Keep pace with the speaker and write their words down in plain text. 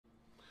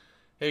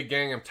Hey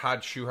gang, I'm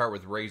Todd Schuchart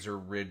with Razor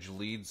Ridge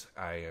Leads.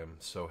 I am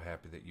so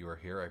happy that you are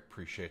here. I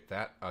appreciate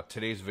that.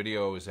 Today's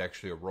video is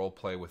actually a role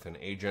play with an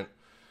agent.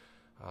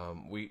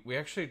 We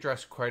actually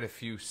addressed quite a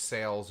few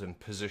sales and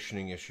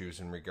positioning issues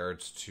in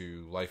regards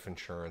to life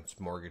insurance,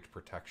 mortgage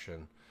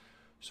protection.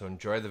 So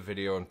enjoy the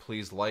video and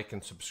please like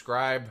and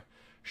subscribe.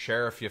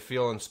 Share if you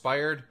feel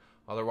inspired.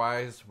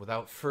 Otherwise,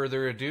 without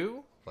further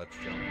ado, let's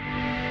jump.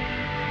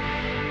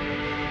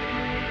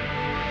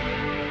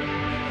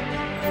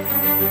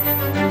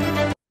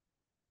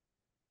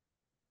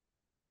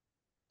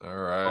 All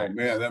Oh right.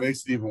 man, that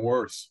makes it even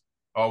worse.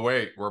 Oh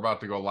wait, we're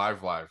about to go live,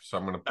 so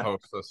I'm going to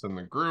post this in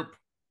the group.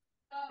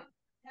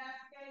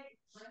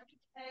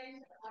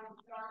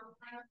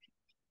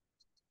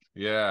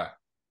 Yeah.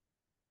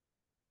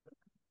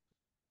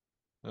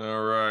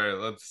 All right,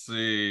 let's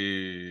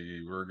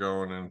see. We're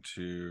going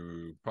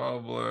into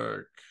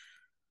public.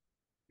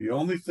 The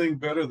only thing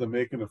better than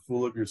making a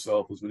fool of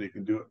yourself is when you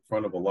can do it in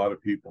front of a lot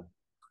of people.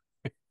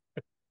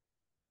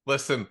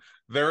 Listen,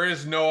 there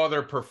is no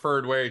other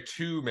preferred way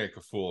to make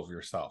a fool of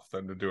yourself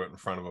than to do it in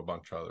front of a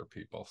bunch of other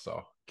people.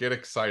 So get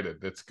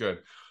excited. It's good.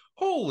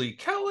 Holy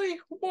Kelly,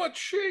 what's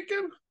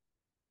shaking?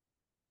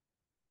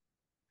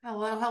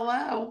 Hello,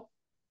 hello.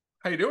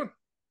 How you doing?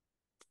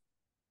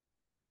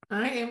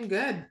 I am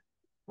good.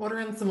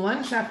 Ordering some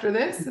lunch after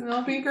this, and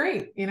it'll be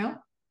great,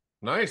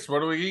 Nice.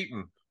 What are we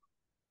eating?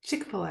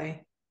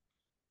 Chick-fil-A.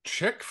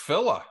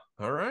 Chick-fil-A.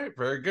 All right,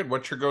 very good.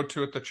 What's your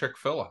go-to at the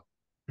Chick-fil-A?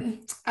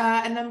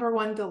 A number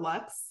one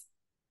deluxe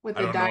with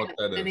I a don't know diet what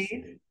that is.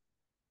 lemonade.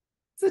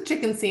 It's a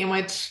chicken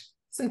sandwich,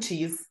 some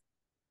cheese.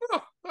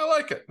 Oh, I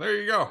like it. There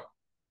you go.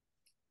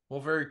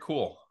 Well, very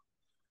cool.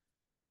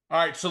 All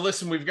right, so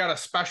listen, we've got a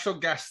special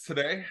guest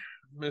today,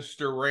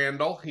 Mr.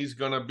 Randall. He's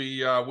going to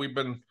be we've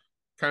been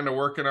kind of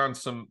working on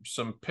some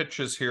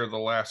pitches here the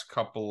last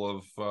couple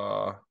of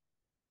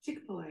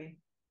Chick-fil-A.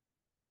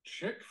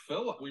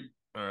 Chick-fil-A.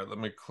 All right, let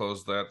me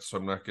close that so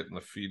I'm not getting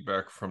the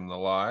feedback from the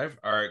live.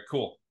 All right,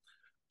 cool.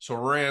 So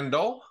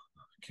Randall,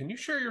 can you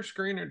share your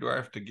screen or do I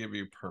have to give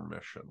you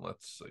permission?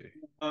 Let's see.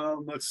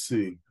 Let's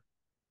see.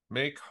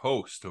 Make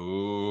host.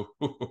 Ooh.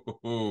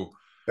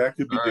 That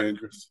could be All right.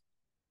 dangerous.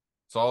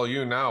 It's all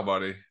you now,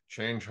 buddy.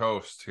 Change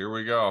host. Here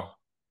we go.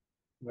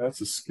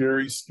 That's a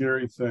scary,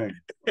 scary thing.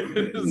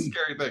 It's a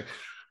scary thing.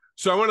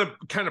 So I want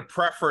to kind of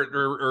prefer it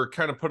or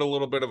kind of put a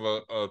little bit of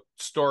a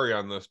story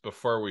on this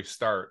before we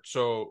start.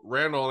 So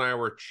Randall and I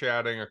were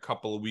chatting a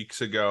couple of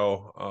weeks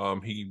ago.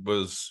 He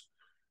was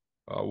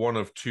one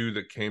of two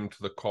that came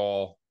to the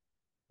call.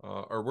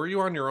 Or were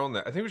you on your own?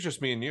 I think it was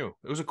just me and you.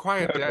 It was a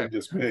quiet day.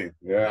 Just me. It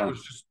Yeah.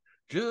 was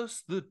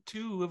just the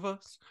two of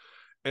us.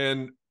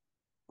 And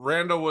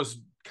Randall was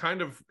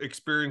kind of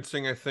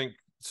experiencing, I think,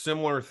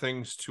 similar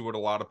things to what a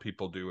lot of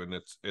people do, and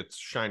it's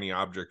shiny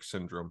object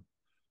syndrome.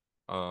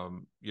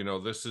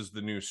 This is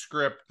the new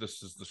script.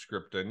 This is the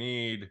script I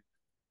need.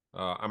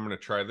 I'm going to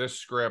try this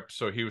script.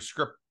 So he was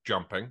script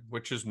jumping,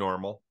 which is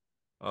normal.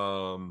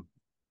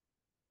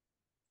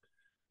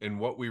 And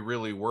what we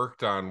really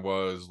worked on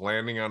was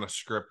landing on a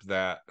script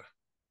that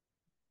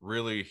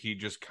really he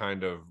just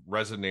kind of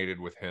resonated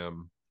with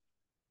him.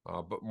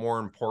 But more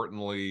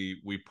importantly,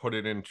 we put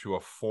it into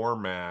a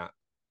format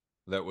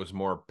that was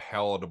more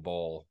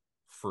palatable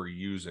for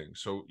using.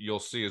 So you'll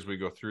see as we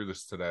go through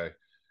this today,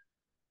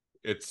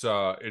 it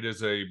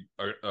is a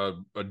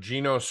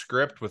Geno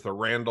script with a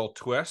Randall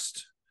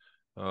twist.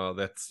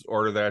 That's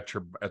order that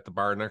at the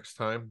bar next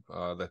time.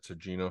 That's a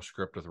Geno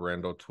script with a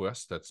Randall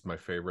twist. That's my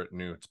favorite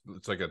new.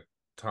 It's like a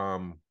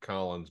Tom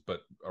Collins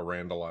but a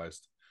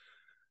Randallized.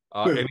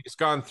 And he's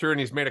gone through and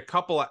he's made a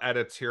couple of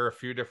edits here, a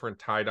few different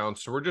tie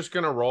downs. So we're just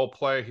going to role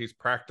play. He's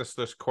practiced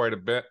this quite a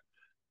bit.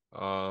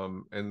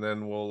 And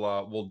then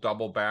we'll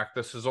double back.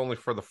 This is only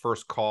for the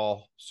first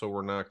call, so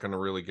we're not going to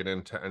really get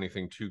into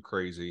anything too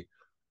crazy,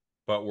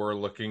 but we're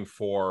looking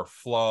for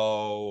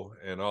flow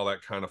and all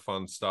that kind of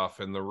fun stuff.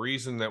 And the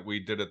reason that we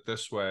did it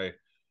this way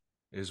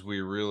is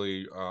we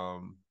really,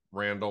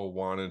 Randall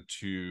wanted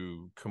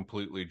to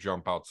completely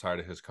jump outside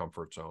of his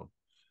comfort zone.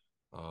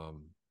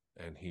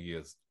 And he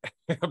has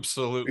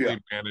absolutely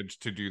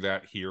managed to do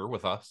that here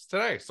with us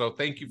today. So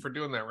thank you for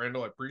doing that,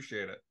 Randall. I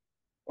appreciate it.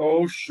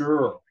 Oh,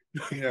 sure.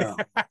 Yeah.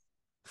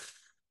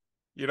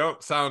 You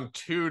don't sound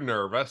too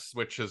nervous,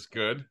 which is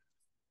good.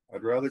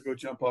 I'd rather go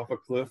jump off a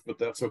cliff, but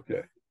that's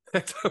okay.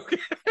 That's okay.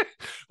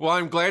 Well,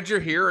 I'm glad you're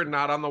here and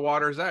not on the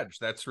water's edge.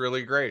 That's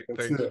really great.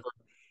 Thanks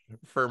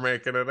for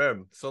making it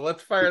in. So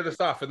let's fire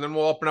this off, and then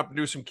we'll open up and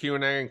do some Q&A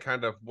and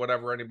kind of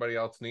whatever anybody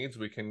else needs,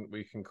 we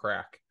can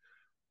crack.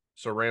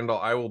 So Randall,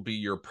 I will be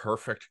your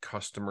perfect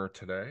customer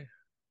today.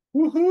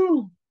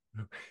 Woohoo!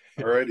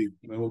 All righty.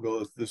 Then we'll go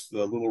with this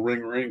little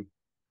ring.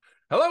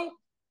 Hello.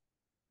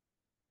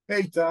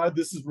 Hey, Todd,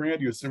 this is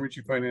Randy with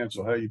Schuchart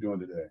Financial. How are you doing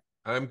today?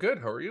 I'm good.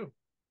 How are you?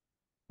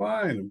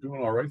 Fine. I'm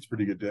doing all right. It's a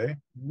pretty good day.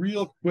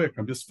 Real quick,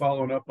 I'm just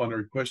following up on a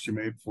request you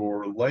made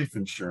for life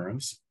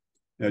insurance.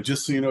 Now,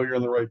 just so you know you're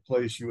in the right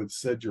place, you had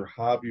said your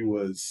hobby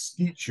was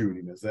skeet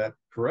shooting. Is that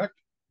correct?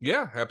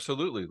 Yeah,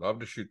 absolutely. Love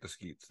to shoot the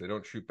skeets. They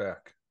don't shoot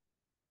back.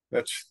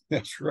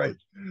 That's right.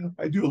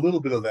 I do a little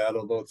bit of that,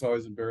 although it's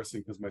always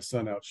embarrassing because my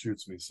son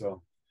outshoots me.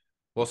 So,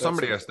 Well, but that's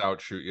somebody okay. has to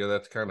outshoot you.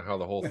 That's kind of how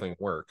the whole thing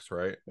works,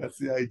 right? That's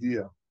the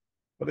idea.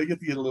 But I get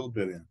to get a little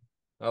bit in.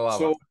 I love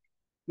it. So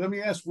let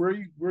me ask, where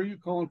are you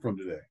calling from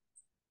today?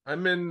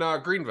 I'm in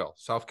Greenville,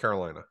 South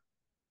Carolina.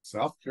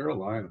 South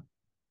Carolina.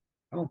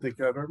 I don't think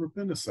I've ever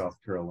been to South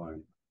Carolina.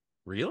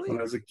 When Really?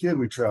 I was a kid,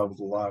 we traveled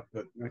a lot,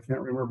 but I can't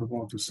remember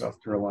going through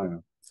South Carolina.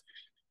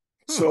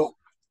 Hmm. So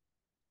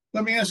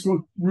let me ask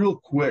you real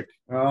quick.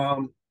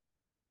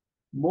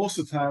 Most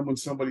of the time when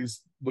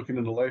somebody's looking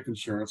into life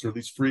insurance, or at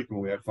least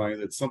frequently, I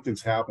find that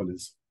something's happened.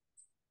 Is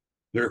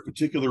there a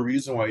particular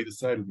reason why you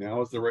decided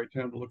now is the right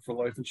time to look for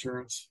life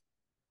insurance?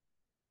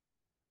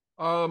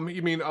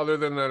 You mean other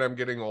than that I'm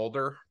getting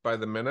older by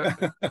the minute?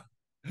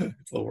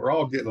 So we're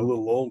all getting a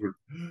little older.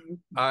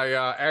 I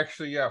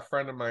actually, yeah, a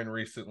friend of mine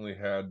recently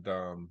had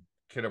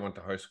kid I went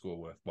to high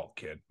school with. Well,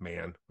 kid,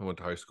 man, I went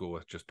to high school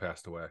with just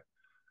passed away.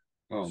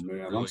 Oh So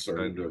man, I'm really sorry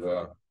to kind hear of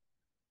that.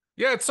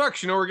 yeah, it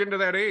sucks. We're getting to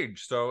that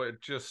age, so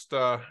it just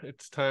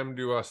it's time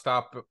to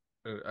stop.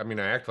 I mean,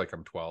 I act like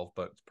I'm 12,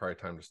 but it's probably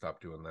time to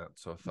stop doing that.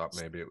 So I thought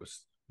maybe it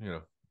was,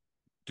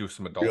 do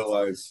some adult stuff.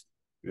 Realize,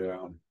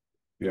 yeah,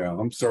 yeah.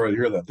 I'm sorry to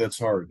hear that. That's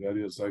hard. That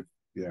is,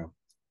 yeah.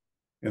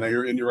 And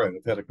you're right.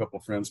 I've had a couple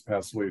friends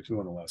pass away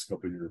too in the last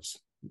couple of years.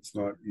 It's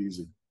not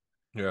easy.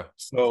 Yeah.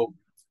 So,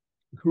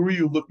 who are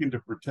you looking to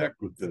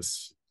protect with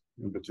this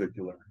in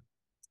particular?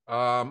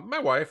 My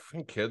wife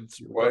and kids,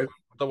 Your but wife?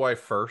 the wife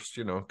first,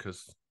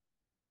 because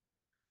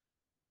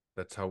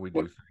that's how we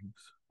What do things.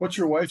 What's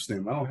your wife's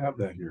name? I don't have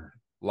that here.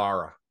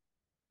 Lara.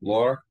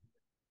 Laura.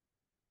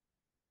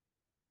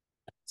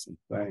 Some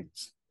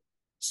thanks.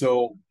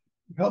 So,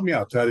 help me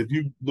out, Todd. Have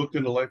you looked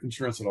into life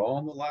insurance at all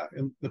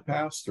in the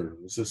past, or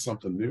is this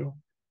something new?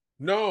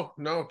 No,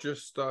 no,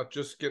 just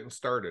getting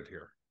started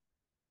here.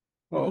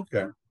 Oh,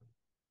 okay.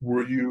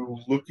 Were you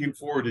looking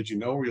for? Did you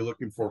know? Were you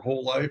looking for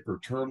whole life or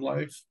term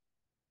life?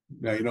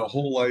 Now,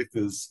 whole life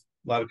is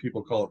a lot of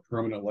people call it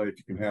permanent life.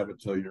 You can have it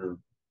till you're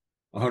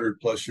 100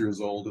 plus years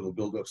old. It'll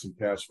build up some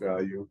cash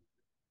value.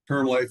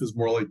 Term life is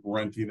more like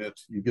renting it.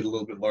 You get a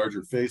little bit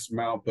larger face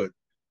amount, but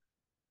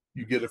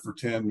you get it for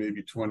 10,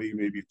 maybe 20,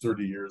 maybe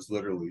 30 years,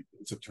 literally.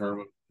 It's a term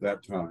of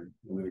that time.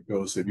 And then it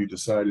goes, have you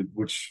decided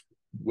which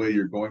way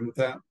you're going with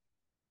that?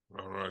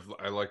 I don't know.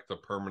 I like the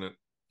permanent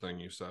thing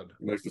you said.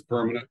 Like the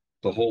permanent,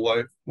 the whole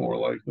life, more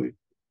likely.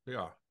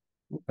 Yeah.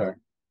 Okay.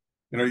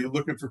 And are you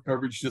looking for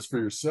coverage just for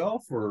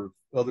yourself or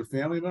other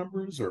family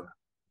members or?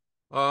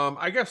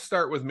 I guess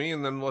start with me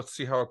and then let's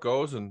see how it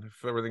goes. And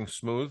if everything's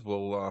smooth,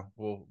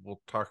 we'll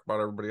talk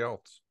about everybody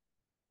else.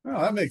 Oh,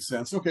 that makes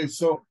sense. Okay.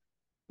 So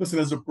listen,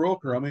 as a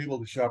broker, I'm able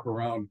to shop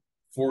around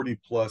 40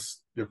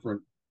 plus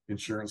different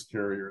insurance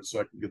carriers so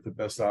I can get the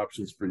best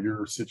options for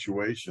your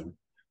situation.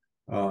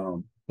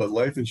 But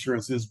life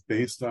insurance is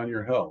based on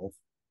your health.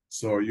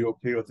 So are you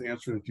okay with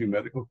answering a few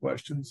medical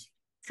questions?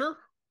 Sure.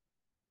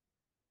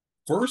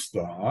 First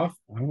off,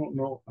 I don't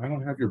know. I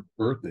don't have your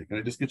birthday. Can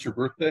I just get your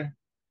birthday?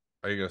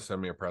 Are you gonna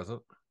send me a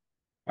present?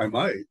 I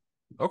might.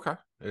 Okay.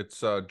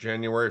 It's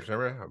January.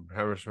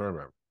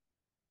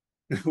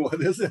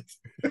 What is it?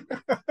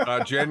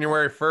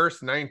 January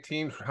 1st,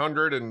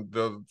 1900 and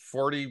the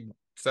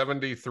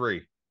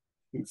 4073.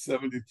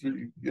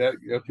 73. Yeah.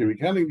 Okay. We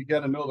kind of got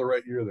to know the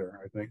right year there,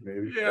 I think,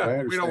 maybe. But Yeah, I we don't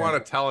understand.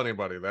 want to tell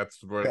anybody.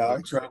 That's what Yeah,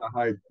 I try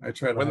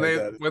to when hide they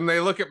that. when they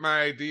look at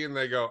my ID and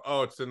they go,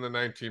 "Oh, it's in the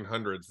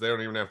 1900s." They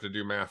don't even have to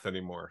do math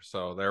anymore.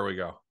 So there we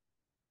go.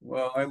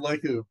 Well, I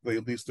like it if they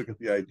at least look at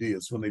the ID.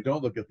 It's when they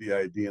don't look at the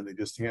ID and they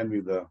just hand me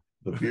the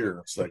beer.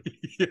 It's like,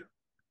 Yeah,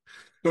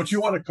 don't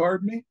you want to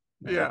card me?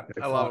 yeah,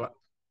 Okay, I love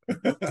fine.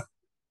 it.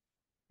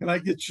 Can I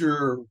get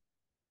your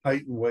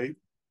height and weight?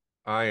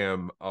 I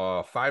am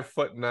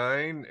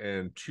 5'9"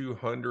 and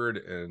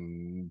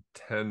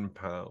 210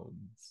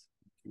 pounds.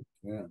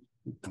 Yeah,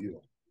 good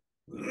deal.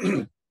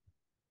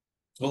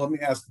 So let me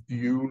ask, do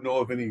you know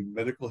of any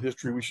medical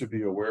history we should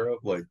be aware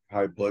of, like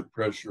high blood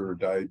pressure or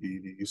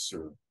diabetes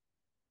or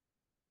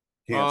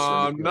cancer,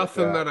 anything like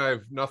Nothing that?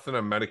 that nothing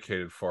I'm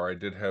medicated for. I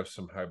did have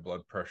some high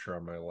blood pressure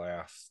on my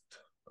last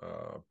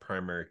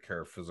primary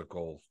care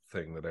physical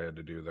thing that I had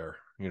to do there.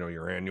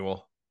 Your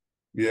annual.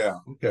 Yeah,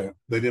 okay.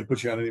 They didn't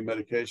put you on any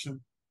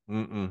medication?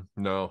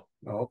 No.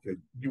 Oh, okay.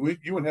 You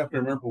wouldn't have to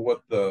remember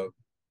what the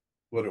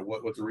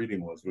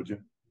reading was, would you?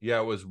 Yeah,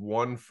 it was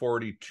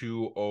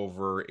 142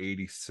 over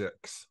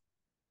 86.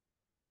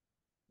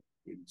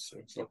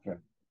 86. Okay.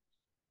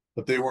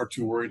 But they weren't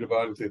too worried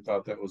about it. They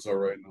thought that was all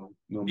right.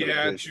 No Yeah, it's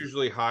medication.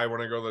 usually high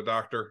when I go to the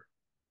doctor.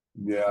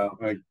 Yeah,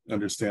 I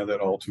understand that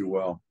all too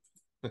well.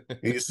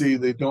 And you see,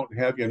 they don't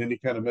have you on any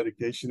kind of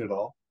medication at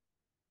all.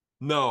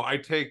 No, I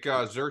take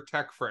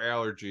Zyrtec for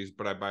allergies,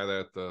 but I buy that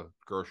at the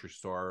grocery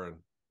store and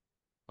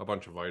a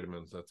bunch of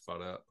vitamins. That's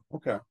about it.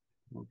 Okay.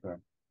 Okay.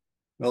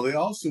 Now they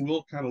also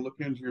will kind of look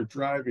into your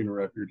driving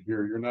record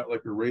here. You're not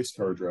like a race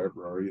car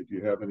driver, are you? Do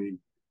you have any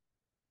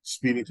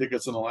speeding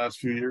tickets in the last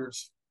few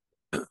years?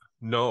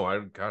 No, I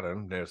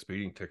haven't had a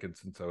speeding ticket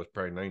since I was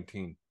probably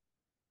 19.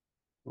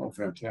 Oh,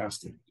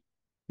 fantastic.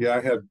 Yeah,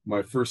 I had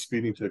my first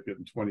speeding ticket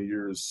in 20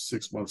 years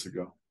 6 months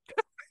ago.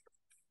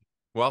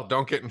 Well,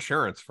 don't get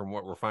insurance from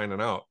what we're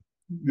finding out.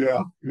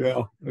 Yeah,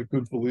 yeah, I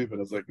couldn't believe it. I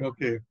was like,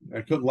 okay,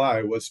 I couldn't lie,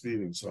 I was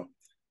speeding. So,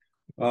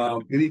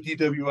 any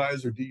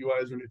DWIs or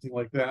DUIs or anything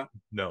like that?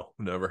 No,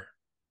 never.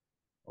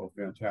 Oh,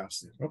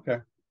 fantastic. Okay.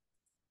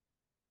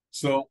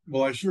 So,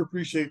 well, I sure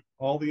appreciate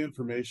all the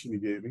information you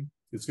gave me.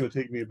 It's going to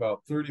take me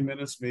about 30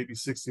 minutes, maybe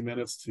 60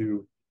 minutes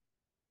to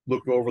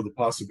look over the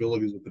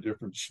possibilities with the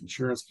different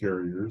insurance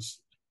carriers.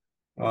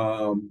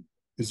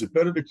 Is it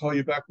better to call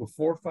you back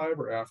before 5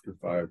 or after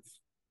 5?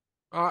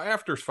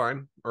 After's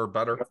fine or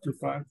better. After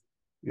 5?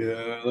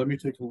 Yeah, let me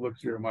take a look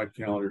here at my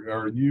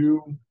calendar.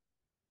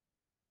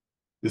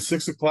 Is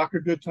 6 o'clock a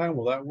good time?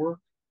 Will that work?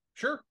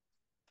 Sure.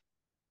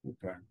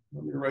 Okay,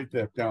 let me write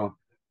that down.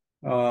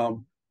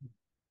 Um,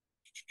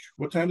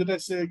 what time did I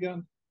say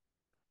again?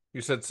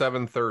 You said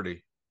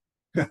 7:30.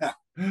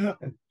 7:30.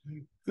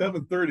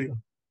 Well,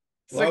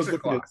 I Six was looking at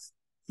o'clock.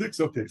 6.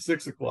 Okay,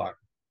 6 o'clock.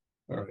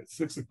 All right,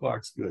 6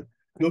 o'clock's good.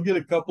 You'll get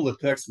a couple of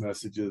text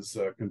messages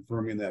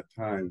confirming that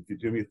time. If you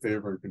do me a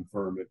favor and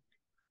confirm it,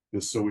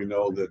 just so we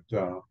know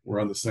that we're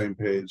on the same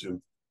page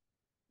and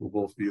we'll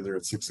both be there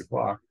at 6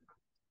 o'clock.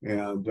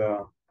 And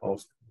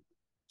I'll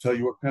tell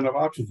you what kind of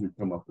options we've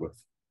come up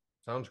with.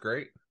 Sounds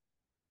great.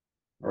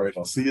 All right,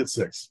 I'll see you at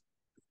 6.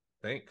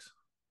 Thanks.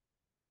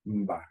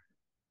 Bye.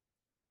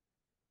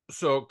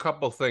 So a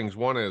couple things.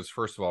 One is,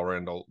 first of all,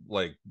 Randall,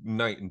 like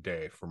night and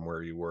day from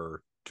where you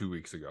were 2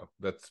 weeks ago.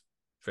 That's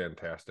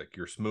fantastic.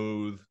 You're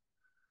smooth.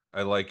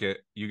 I like it.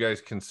 You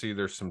guys can see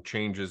there's some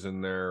changes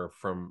in there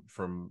from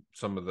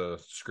some of the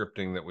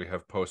scripting that we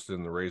have posted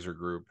in the Razor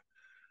group.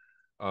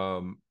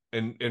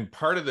 And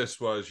part of this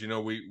was,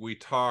 we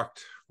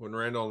talked when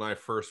Randall and I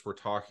first were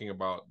talking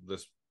about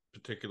this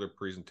particular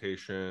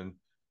presentation,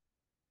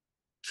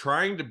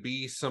 trying to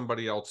be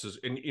somebody else's.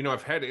 And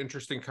I've had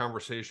interesting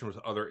conversation with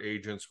other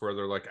agents where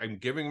they're like, I'm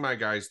giving my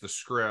guys the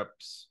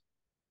scripts,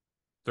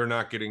 they're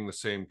not getting the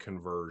same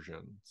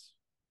conversions,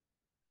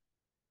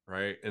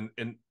 right?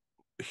 And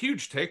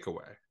huge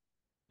takeaway,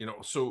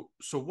 so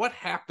what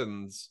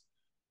happens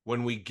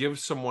when we give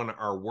someone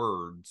our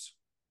words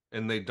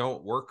and they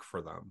don't work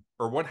for them?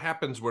 Or what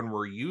happens when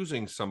we're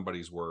using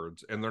somebody's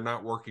words and they're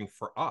not working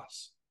for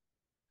us?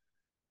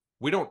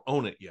 We don't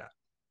own it yet.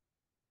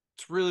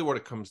 It's really what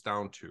it comes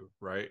down to,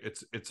 right?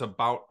 It's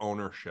about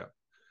ownership.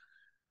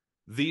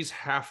 These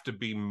have to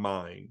be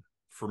mine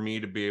for me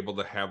to be able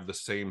to have the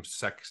same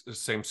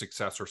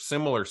success or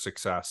similar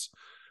success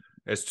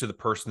as to the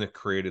person that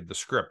created the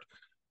script.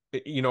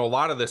 A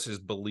lot of this is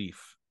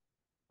belief,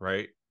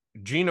 right?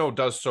 Gino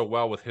does so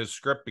well with his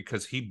script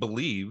because he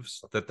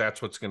believes that that's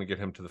what's going to get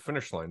him to the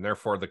finish line.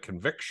 Therefore, the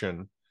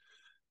conviction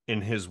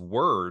in his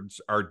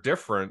words are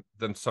different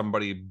than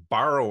somebody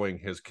borrowing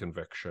his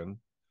conviction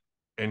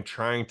and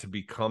trying to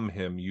become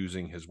him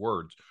using his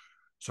words.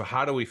 So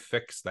how do we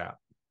fix that?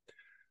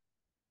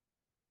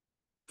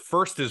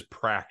 First is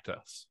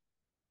practice,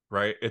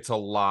 right? It's a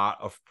lot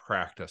of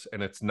practice,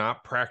 and it's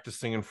not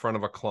practicing in front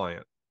of a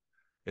client.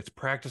 It's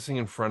practicing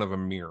in front of a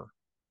mirror.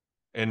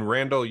 And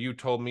Randall, you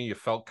told me you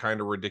felt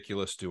kind of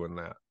ridiculous doing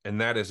that. And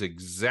that is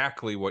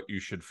exactly what you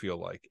should feel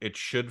like. It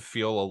should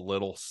feel a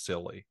little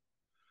silly.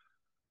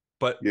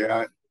 But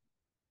Yeah,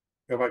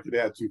 if I could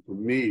add to, for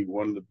me,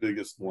 one of the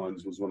biggest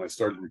ones was when I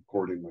started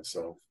recording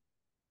myself.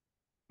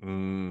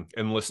 And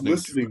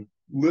listening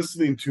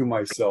to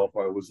myself,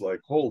 I was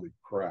like, holy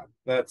crap,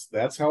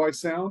 that's how I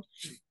sound.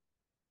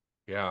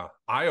 Yeah,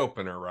 eye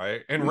opener,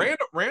 right? And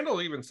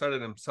Randall even said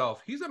it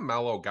himself. He's a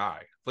mellow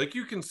guy. Like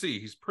you can see,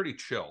 he's pretty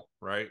chill,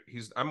 right?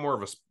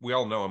 We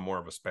all know I'm more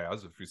of a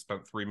spaz. If you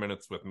spent 3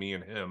 minutes with me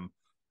and him,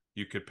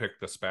 you could pick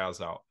the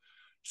spaz out.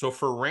 So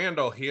for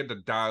Randall, he had to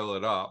dial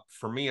it up.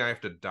 For me, I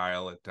have to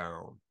dial it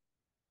down,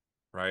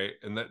 right?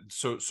 And that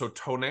so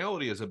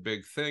tonality is a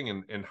big thing.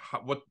 And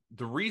what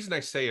the reason I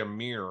say a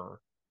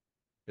mirror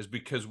is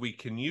because we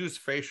can use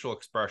facial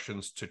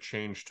expressions to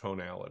change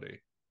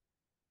tonality.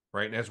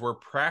 Right. And as we're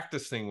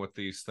practicing with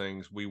these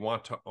things, we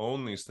want to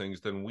own these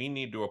things, then we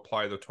need to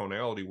apply the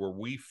tonality where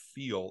we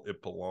feel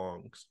it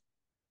belongs.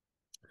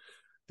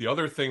 The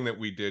other thing that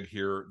we did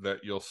here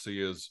that you'll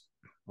see is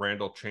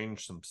Randall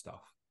changed some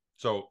stuff.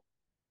 So,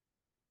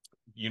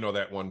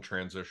 that one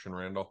transition,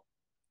 Randall?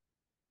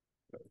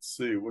 Let's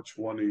see, which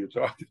one are you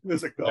talking?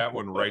 There's a couple. That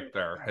one right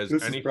there. Has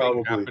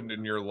anything happened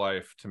in your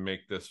life to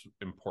make this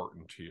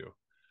important to you?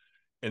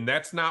 And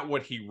that's not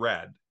what he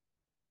read.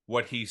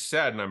 What he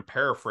said, and I'm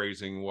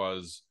paraphrasing,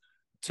 was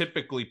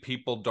typically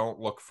people don't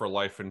look for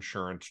life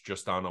insurance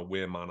just on a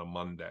whim on a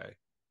Monday.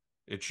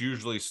 It's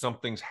usually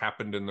something's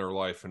happened in their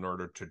life in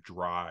order to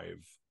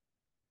drive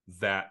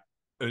that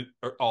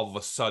all of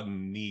a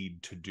sudden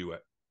need to do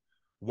it.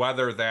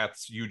 Whether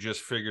that's you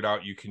just figured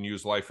out you can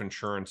use life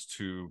insurance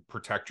to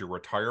protect your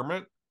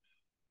retirement,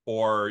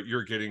 or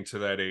you're getting to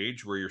that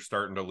age where you're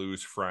starting to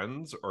lose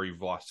friends, or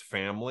you've lost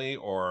family,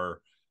 or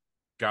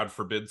God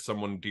forbid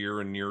someone dear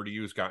and near to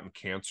you has gotten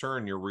cancer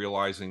and you're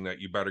realizing that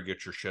you better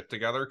get your shit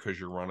together because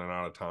you're running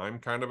out of time,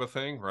 kind of a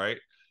thing, right?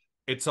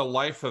 it's a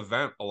life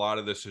event. A lot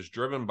of this is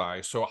driven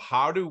by. So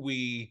how do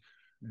we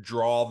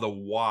draw the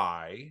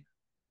why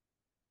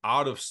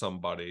out of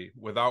somebody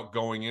without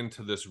going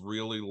into this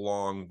really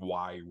long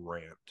why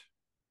rant,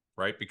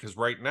 right? Because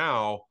right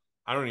now,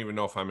 I don't even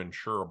know if I'm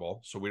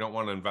insurable, so we don't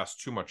want to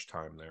invest too much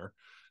time there.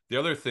 The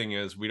other thing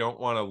is we don't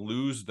want to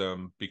lose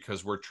them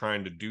because we're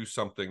trying to do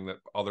something that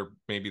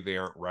maybe they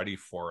aren't ready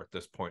for at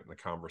this point in the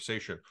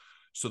conversation.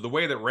 So the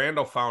way that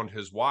Randall found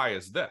his why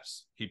is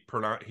this. He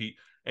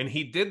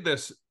did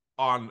this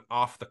on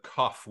off the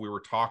cuff. We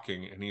were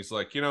talking and he's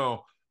like,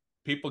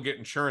 people get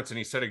insurance, and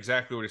he said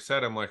exactly what he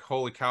said. I'm like,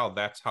 holy cow,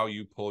 that's how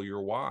you pull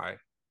your why.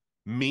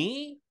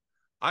 Me?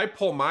 I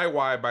pull my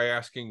why by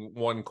asking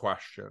one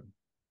question.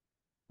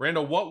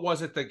 Randall, what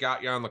was it that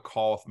got you on the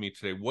call with me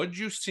today? What did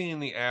you see in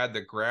the ad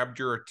that grabbed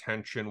your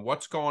attention?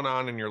 What's going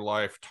on in your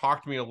life?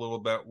 Talk to me a little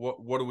bit.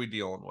 What are we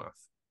dealing with?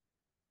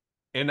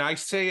 And I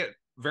say it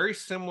very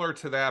similar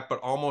to that, but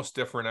almost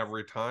different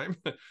every time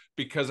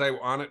because I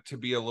want it to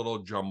be a little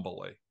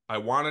jumbly. I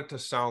want it to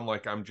sound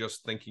like I'm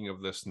just thinking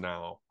of this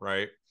now,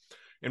 right?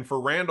 And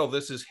for Randall,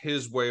 this is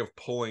his way of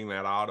pulling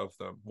that out of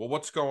them. Well,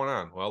 what's going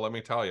on? Well, let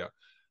me tell you.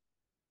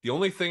 The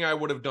only thing I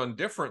would have done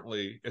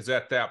differently is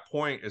at that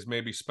point is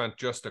maybe spent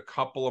just a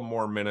couple of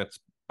more minutes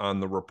on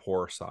the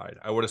rapport side.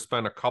 I would have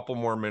spent a couple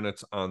more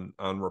minutes on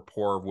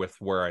rapport with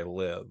where I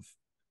live.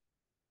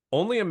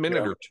 Only a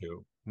minute or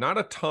two, not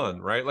a ton,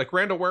 right? Like,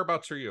 Randall,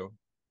 whereabouts are you?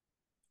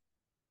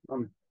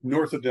 I'm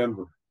north of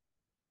Denver.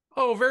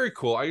 Oh, very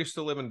cool. I used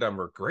to live in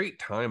Denver. Great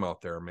time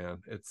out there,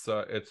 man. It's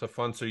a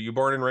fun. So you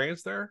born and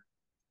raised there?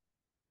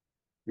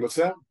 What's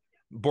that?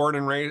 Born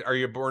and raised? Are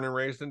you born and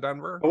raised in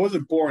Denver? I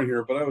wasn't born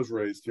here, but I was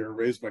raised here.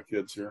 Raised my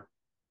kids here.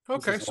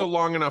 Okay, so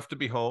long enough to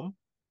be home.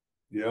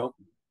 Yeah.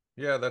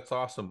 Yeah, that's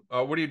awesome.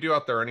 What do you do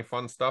out there? Any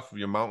fun stuff? Are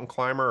you a mountain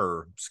climber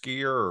or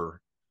skier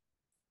or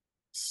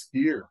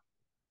skier?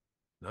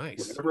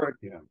 Nice. Whenever I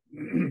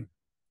can.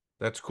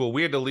 That's cool.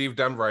 We had to leave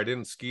Denver. I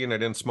didn't ski and I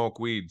didn't smoke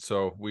weed,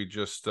 so we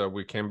just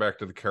we came back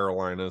to the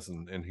Carolinas,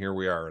 and here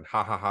we are. And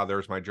ha ha ha,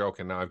 there's my joke,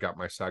 and now I've got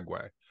my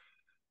segue.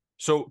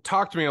 So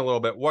talk to me a little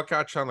bit. What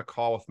got you on the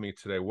call with me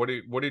today? What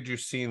did you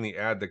see in the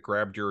ad that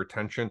grabbed your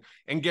attention?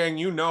 And gang,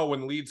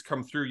 when leads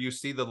come through, you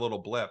see the little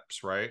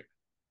blips, right?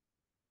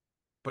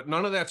 But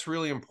none of that's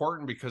really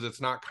important because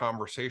it's not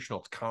conversational,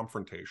 it's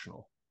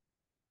confrontational.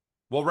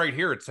 Well, right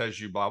here it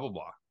says you blah blah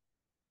blah.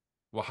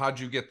 Well, how'd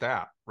you get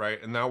that? Right.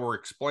 And now we're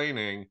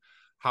explaining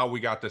how we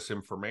got this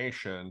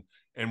information,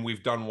 and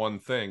we've done one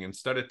thing.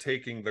 Instead of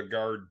taking the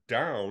guard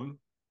down,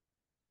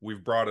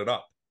 we've brought it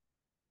up.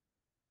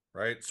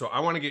 Right. So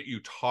I want to get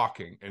you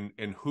talking.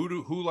 And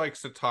who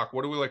likes to talk?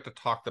 What do we like to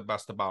talk the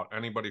best about?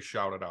 Anybody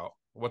shout it out.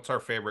 What's our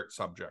favorite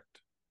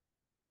subject?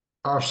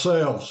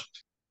 Ourselves.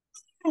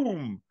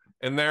 Boom.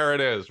 And there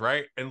it is,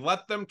 right? And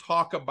let them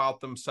talk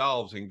about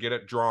themselves and get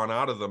it drawn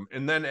out of them.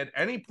 And then at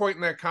any point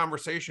in that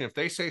conversation, if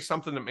they say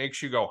something that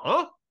makes you go,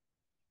 huh?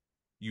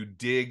 You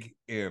dig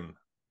in.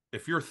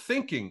 If you're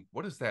thinking,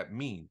 what does that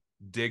mean?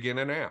 Dig in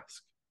and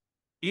ask.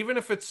 Even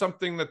if it's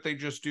something that they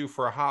just do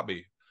for a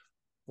hobby.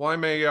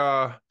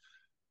 Well,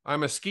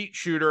 I'm a skeet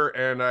shooter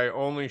and I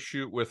only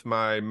shoot with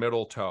my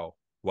middle toe.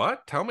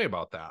 What? Tell me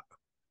about that.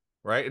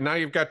 Right. And now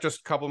you've got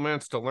just a couple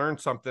minutes to learn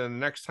something.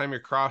 Next time you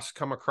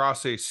come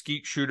across a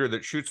skeet shooter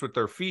that shoots with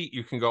their feet,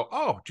 you can go,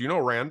 oh, do you know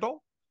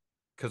Randall?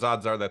 Because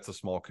odds are that's a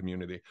small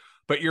community.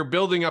 But you're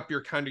building up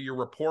your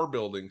rapport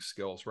building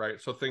skills, right?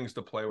 So things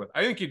to play with.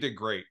 I think you did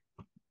great.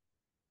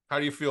 How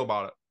do you feel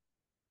about it?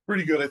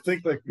 Pretty good. I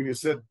think, like when you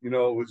said, it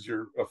was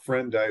a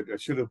friend died, I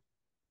should have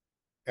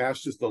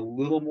asked just a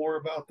little more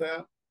about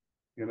that,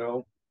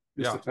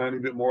 just a tiny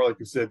bit more, like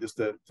you said, just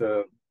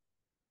to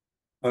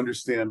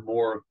understand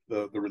more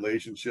the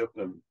relationship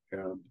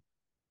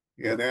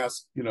and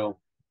ask,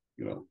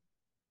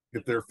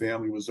 if their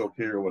family was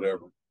okay or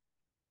whatever.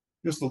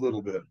 Just a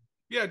little bit.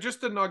 Yeah,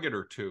 just a nugget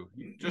or two.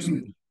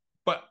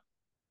 But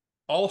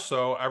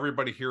also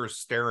everybody here is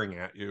staring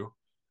at you.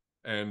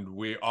 And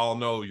we all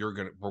know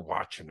we're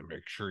watching to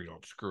make sure you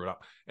don't screw it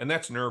up. And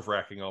that's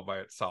nerve-wracking all by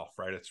itself,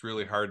 right? It's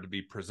really hard to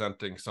be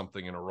presenting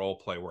something in a role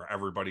play where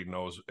everybody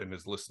knows and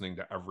is listening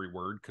to every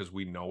word because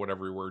we know what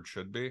every word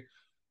should be.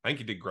 I think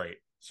you did great.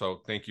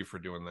 So thank you for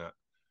doing that.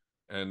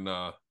 And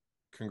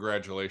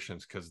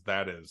congratulations, because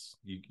that is,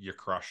 you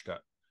crushed it.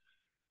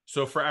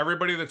 So for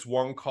everybody that's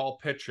one call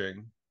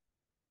pitching,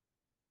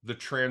 the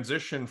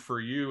transition for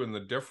you and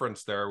the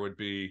difference there would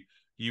be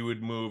you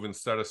would move,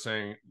 instead of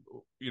saying,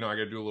 I got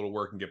to do a little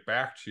work and get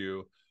back to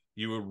you,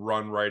 you would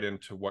run right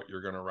into what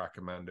you're going to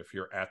recommend if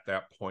you're at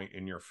that point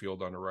in your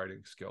field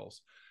underwriting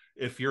skills.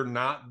 If you're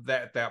not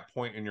at that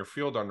point in your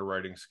field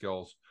underwriting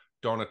skills,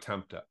 don't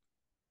attempt it.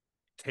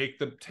 Take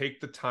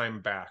the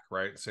time back,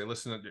 right? Say,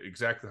 listen to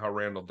exactly how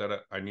Randall did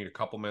it. I need a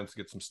couple minutes to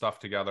get some stuff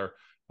together.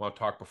 I want to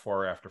talk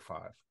before or after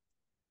 5.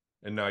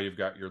 And now you've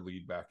got your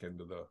lead back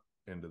into the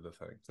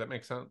thing. Does that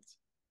make sense?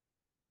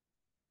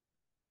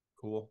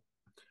 Cool.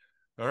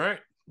 All right,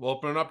 we'll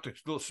open it up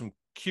to some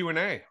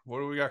Q&A. What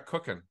do we got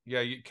cooking?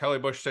 Yeah, Kelly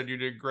Bush said you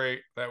did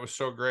great. That was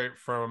so great.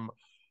 From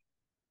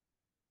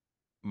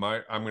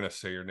I'm going to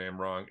say your name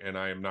wrong, and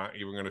I am not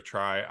even going to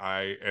try.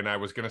 I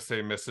was going to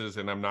say Mrs.,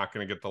 and I'm not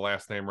going to get the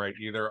last name right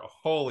either.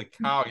 Holy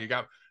cow, you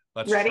got.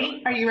 Let's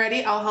Ready? try. Are you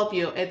ready? I'll help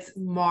you. It's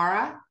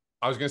Mara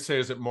I was going to say,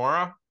 is it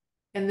Mora?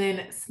 and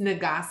then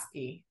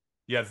Snigoski.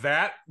 Yeah,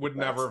 that would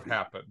never have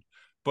happened.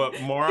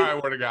 But Mora, I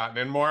would have gotten.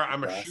 And Mora,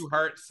 I'm a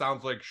Schuchart.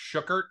 Sounds like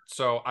Schuchart,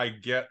 so I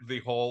get the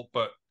whole.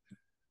 But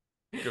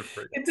good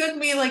for you. It took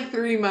me like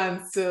 3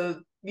 months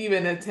to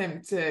even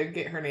attempt to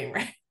get her name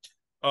right.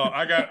 Oh,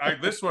 I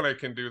this one I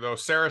can do though.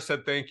 Sarah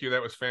said thank you.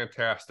 That was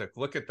fantastic.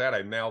 Look at that.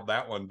 I nailed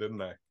that one,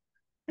 didn't I?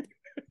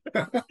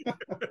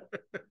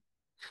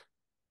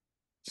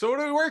 So what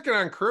are we working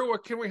on, crew?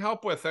 What can we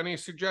help with? Any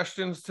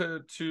suggestions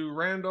to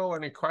Randall?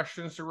 Any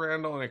questions to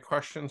Randall? Any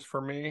questions for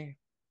me?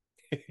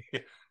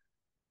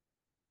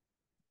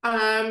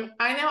 I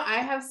know I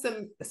have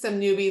some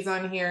newbies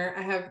on here.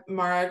 I have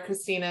Mara,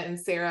 Christina, and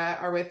Sarah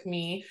are with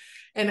me.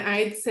 And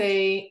I'd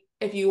say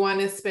if you want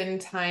to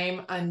spend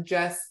time on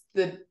just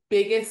the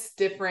biggest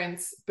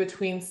difference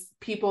between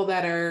people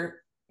that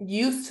are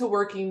used to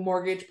working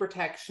mortgage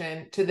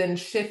protection to then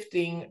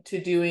shifting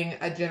to doing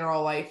a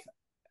general life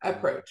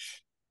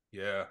approach.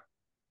 Yeah.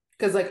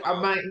 Because like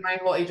my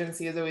whole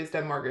agency has always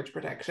done mortgage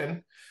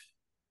protection.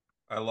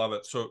 I love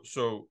it.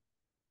 So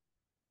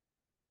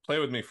play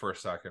with me for a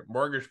second.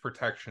 Mortgage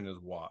protection is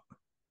what?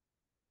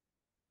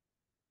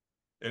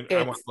 And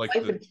I want like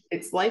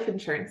it's life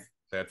insurance.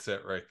 That's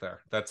it right there.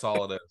 That's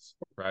all it is,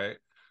 right?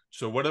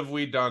 So what have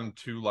we done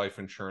to life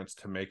insurance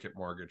to make it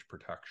mortgage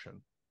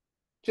protection?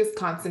 Just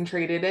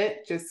concentrated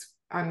it just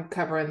on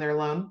covering their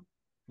loan.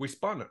 We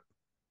spun it,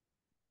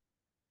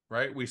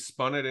 right? We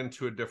spun it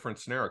into a different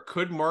scenario.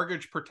 Could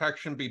mortgage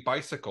protection be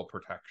bicycle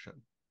protection?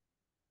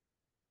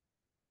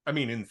 I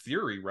mean, in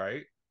theory,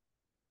 right?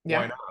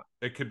 Yeah. Why not?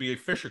 It could be a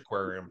fish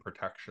aquarium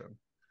protection.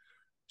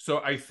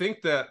 So I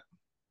think that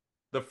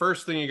the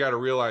first thing you got to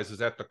realize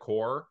is at the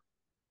core,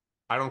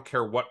 I don't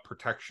care what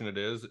protection it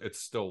is,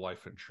 it's still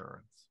life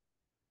insurance,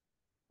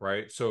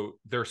 right? So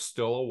there's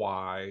still a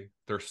why,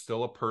 there's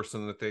still a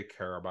person that they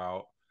care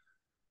about.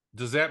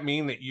 Does that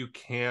mean that you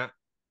can't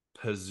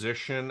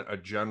position a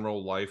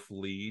general life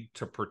lead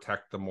to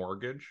protect the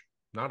mortgage?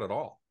 Not at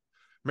all.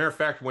 Matter of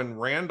fact, when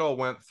Randall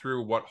went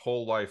through what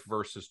whole life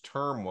versus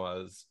term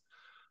was,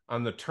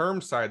 on the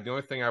term side, the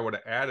only thing I would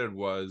have added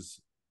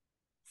was,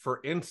 for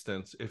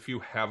instance, if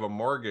you have a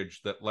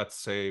mortgage that, let's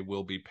say,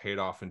 will be paid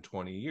off in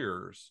 20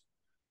 years,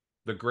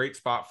 the great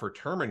spot for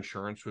term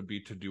insurance would be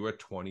to do a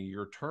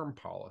 20-year term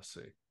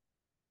policy,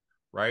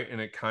 right?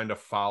 And it kind of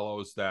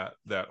follows that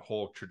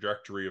whole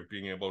trajectory of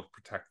being able to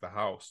protect the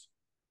house.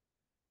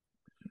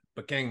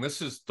 But gang,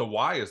 this is the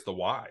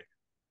why,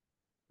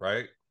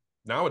 right?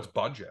 Now it's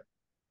budget.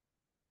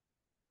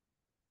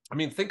 I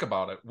mean, think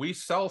about it. We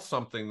sell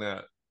something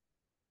that,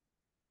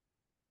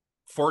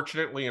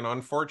 fortunately and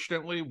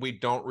unfortunately, we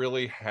don't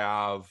really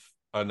have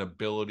an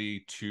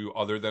ability to,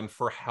 other than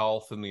for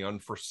health and the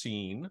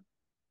unforeseen,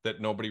 that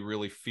nobody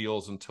really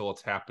feels until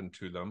it's happened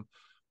to them.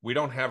 We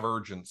don't have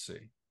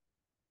urgency,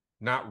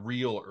 not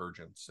real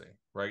urgency,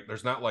 right?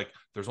 There's not like,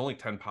 there's only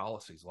 10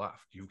 policies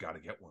left. You've got to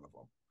get one of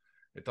them.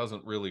 It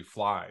doesn't really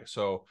fly.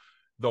 So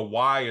the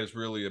why is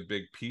really a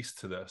big piece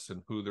to this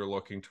and who they're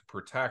looking to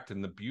protect.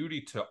 And the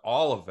beauty to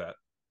all of it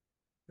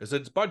is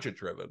it's budget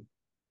driven.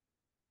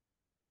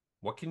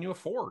 What can you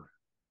afford?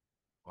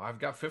 Well, I've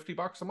got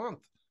 $50 a month.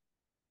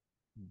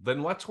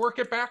 Then let's work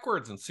it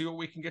backwards and see what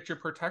we can get you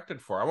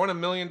protected for. I want $1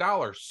 million.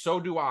 So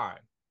do I.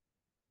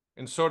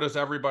 And so does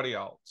everybody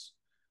else.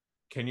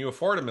 Can you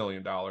afford $1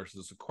 million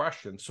is a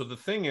question. So the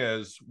thing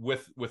is,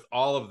 with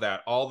all of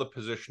that, all the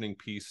positioning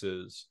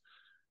pieces,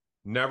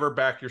 never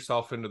back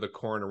yourself into the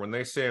corner. When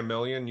they say $1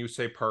 million, you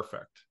say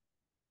perfect.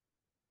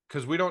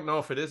 Because we don't know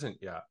if it isn't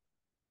yet.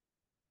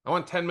 I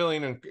want 10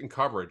 million in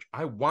coverage.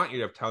 I want you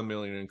to have 10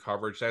 million in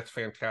coverage. That's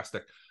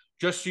fantastic.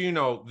 Just so you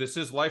know, this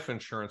is life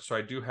insurance, so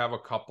I do have a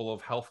couple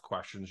of health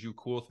questions. You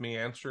cool with me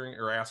answering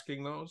or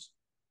asking those?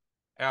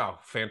 Oh,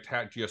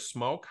 fantastic. Do you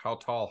smoke? How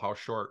tall? How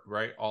short?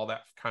 Right? All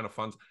that kind of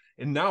fun.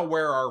 And now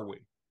where are we?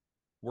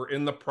 We're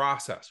in the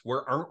process.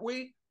 Where aren't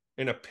we?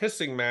 In a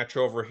pissing match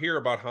over here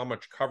about how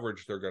much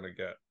coverage they're going to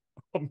get.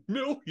 $1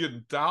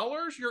 million?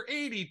 You're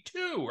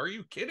 82. Are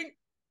you kidding?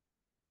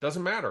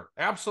 Doesn't matter.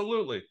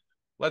 Absolutely.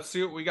 Let's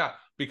see what we got.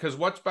 Because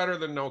what's better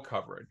than no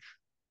coverage?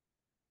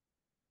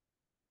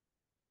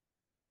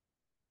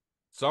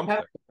 Something.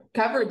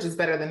 Coverage is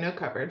better than no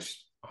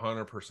coverage.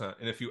 100%.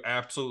 And if you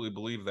absolutely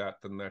believe that,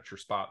 then that's your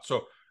spot.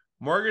 So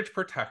mortgage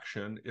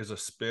protection is a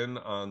spin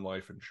on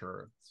life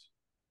insurance.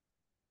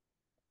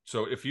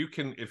 So if you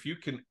can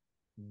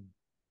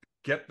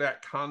get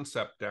that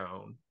concept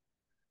down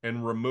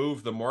and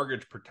remove the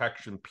mortgage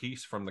protection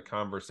piece from the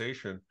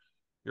conversation,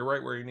 you're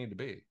right where you need to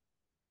be.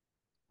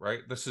 Right?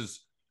 This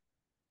is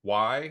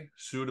why,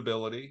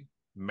 suitability,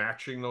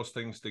 matching those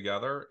things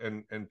together,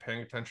 and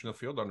paying attention to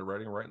field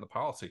underwriting and writing the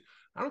policy.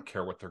 I don't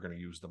care what they're going to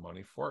use the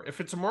money for.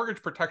 If it's a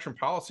mortgage protection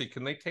policy,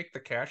 can they take the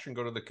cash and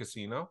go to the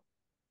casino?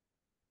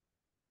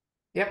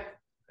 Yep.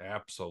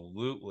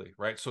 Absolutely.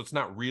 Right. So it's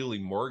not really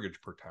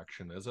mortgage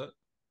protection, is it?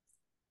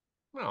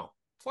 No,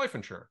 It's life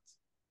insurance.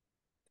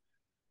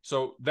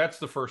 So that's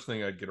the first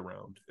thing I'd get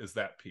around is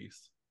that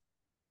piece.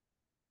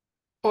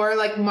 Or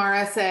like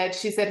Mara said,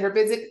 she said her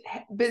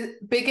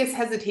biggest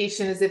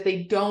hesitation is if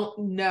they don't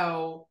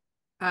know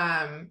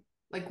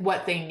like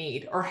what they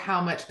need or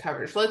how much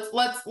coverage.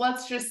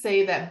 Let's just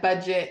say that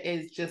budget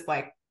is just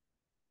like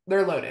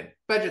they're loaded.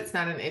 Budget's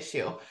not an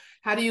issue.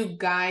 How do you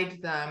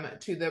guide them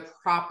to the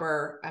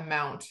proper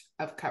amount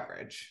of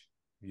coverage?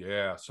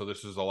 Yeah, so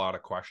this is a lot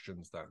of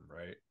questions then,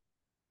 right?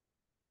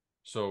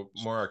 So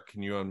Mara,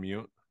 can you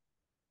unmute?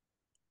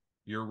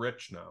 You're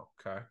rich now,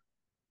 okay?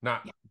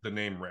 Not the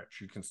name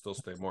rich. You can still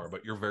stay more,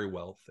 but you're very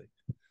wealthy.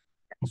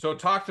 So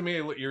talk to me.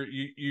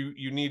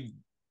 You need,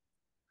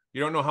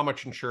 you don't know how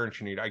much insurance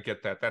you need. I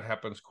get that. That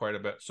happens quite a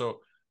bit.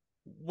 So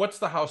what's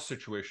the house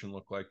situation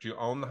look like? Do you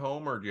own the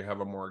home or do you have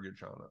a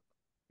mortgage on it?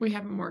 We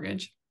have a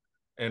mortgage.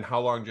 And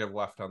how long do you have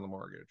left on the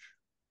mortgage?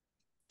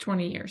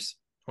 20 years.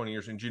 20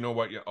 years. And do you know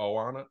what you owe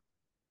on it?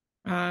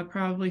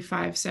 Probably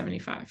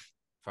 $575.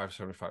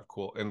 $575.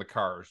 Cool. And the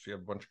cars? Do you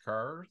have a bunch of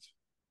cars?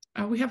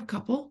 We have a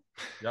couple.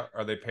 Yeah.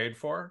 Are they paid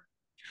for?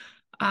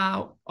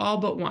 All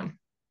but one.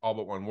 All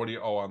but one. What do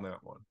you owe on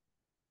that one?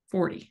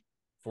 40.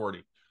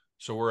 40.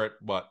 So we're at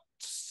what,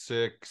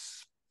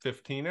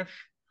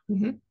 615-ish?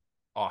 Mm-hmm.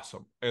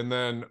 Awesome. And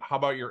then how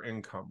about your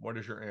income? What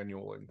is your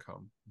annual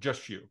income?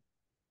 Just you?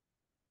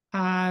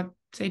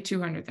 Say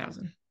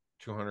 200,000.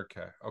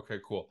 200K. Okay,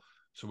 cool.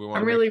 So we want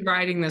I'm really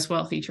riding this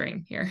wealthy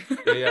train here.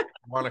 yeah.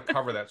 Want to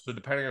cover that. So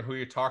depending on who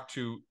you talk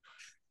to,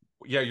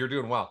 yeah, you're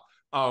doing well.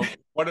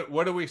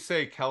 What do we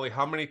say, Kelly?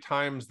 How many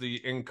times the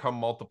income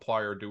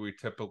multiplier do we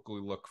typically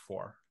look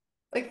for?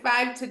 Like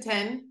 5 to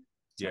 10.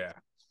 Yeah.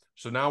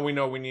 So now we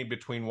know we need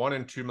between $1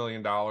 and $2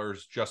 million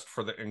just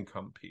for the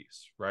income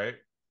piece, right?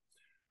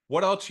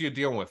 What else are you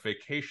dealing with?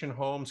 Vacation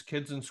homes,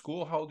 kids in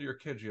school? How old are your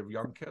kids? You have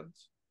young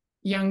kids?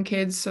 Young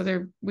kids,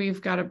 so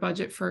we've got a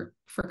budget for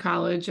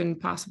college and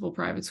possible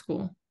private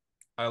school.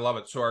 I love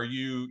it. So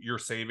you're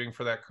saving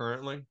for that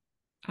currently?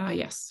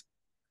 Yes.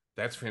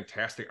 That's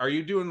fantastic. Are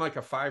you doing like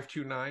a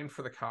 529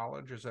 for the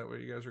college? Is that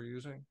what you guys are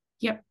using?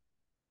 Yep.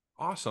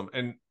 Awesome.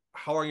 And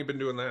how long have you been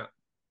doing that?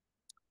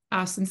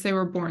 Since they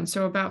were born,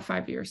 so about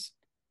 5 years.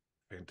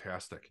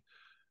 Fantastic.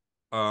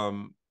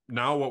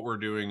 Now what we're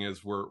doing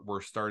is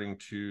we're starting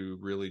to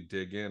really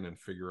dig in and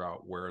figure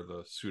out where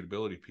the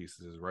suitability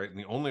pieces is, right? And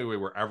the only way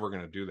we're ever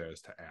going to do that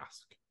is to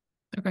ask.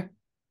 Okay.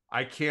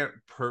 I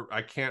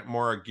can't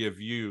more give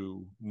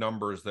you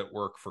numbers that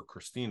work for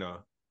Christina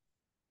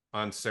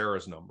on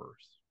Sarah's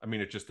numbers. I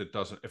mean, it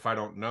doesn't, if I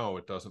don't know,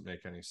 it doesn't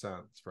make any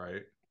sense,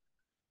 right?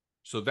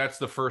 So that's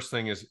the first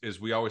thing is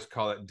we always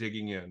call it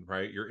digging in,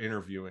 right? You're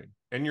interviewing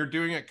and you're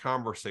doing it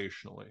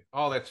conversationally.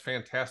 Oh, that's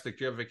fantastic.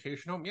 Do you have a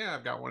vacation home? Yeah,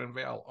 I've got one in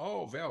Vail.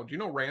 Oh, Vail. Do you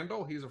know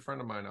Randall? He's a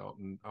friend of mine out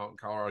in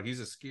Colorado. He's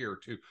a skier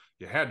too.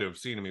 You had to have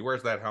seen him. He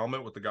wears that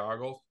helmet with the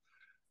goggles.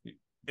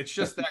 It's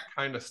just that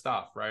kind of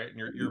stuff, right?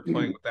 And you're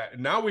playing with that.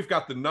 And now we've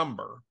got the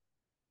number.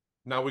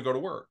 Now we go to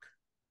work.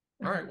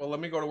 All right, well, let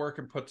me go to work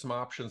and put some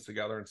options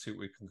together and see what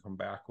we can come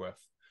back with.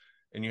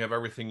 And you have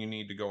everything you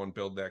need to go and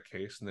build that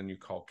case. And then you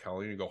call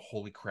Kelly and you go,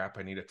 holy crap,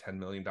 I need a $10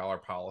 million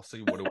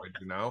policy. What do I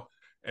do now?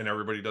 And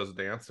everybody does a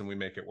dance and we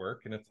make it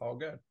work and it's all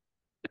good.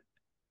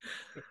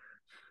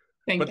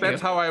 But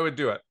that's how I would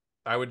do it.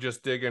 I would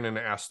just dig in and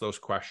ask those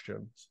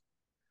questions.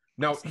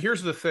 Now,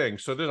 here's the thing.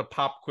 So there's a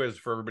pop quiz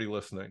for everybody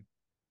listening.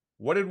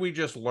 What did we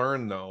just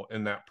learn, though,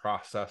 in that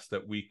process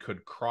that we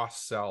could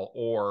cross-sell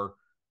or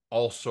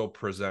also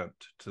present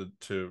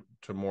to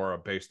Maura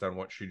based on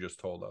what she just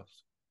told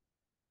us?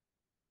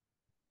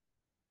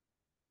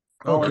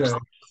 Okay.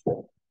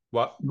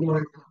 What?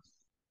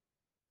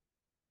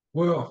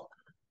 Well,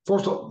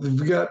 first of all, if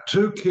you got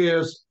two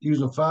kids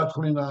using a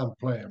 529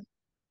 plan,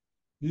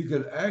 you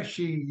could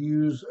actually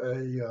use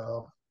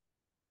a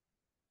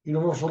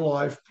universal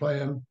life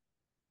plan.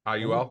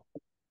 IUL?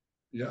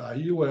 Yeah,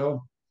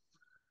 IUL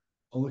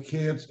on the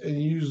kids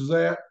and use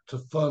that to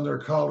fund their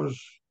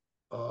college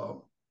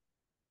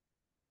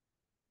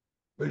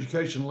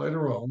education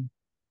later on.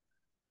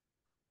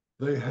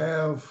 They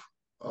have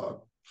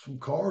some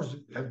cars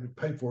that have to be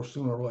paid for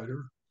sooner or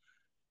later.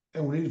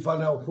 And we need to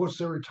find out what's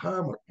their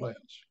retirement plans.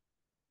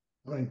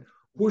 I mean,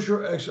 what's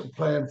your exit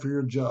plan for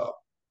your job?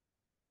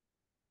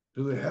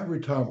 Do they have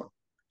retirement?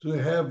 Do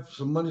they have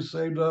some money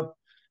saved up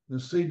in a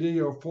CD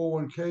or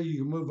 401k you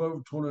can move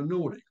over to an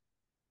annuity?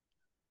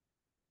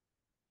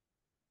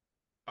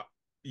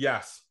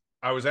 Yes.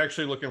 I was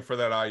actually looking for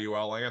that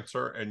IUL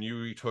answer, and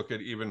you took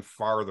it even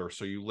farther.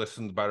 So you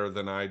listened better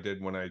than I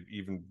did when I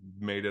even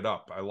made it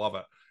up. I love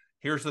it.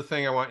 Here's the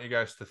thing I want you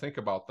guys to think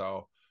about,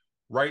 though.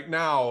 Right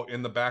now,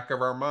 in the back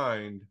of our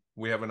mind,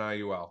 we have an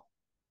IUL,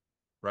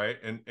 right?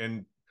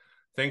 And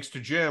thanks to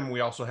Jim, we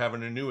also have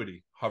an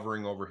annuity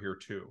hovering over here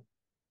too.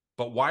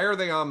 But why are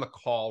they on the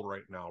call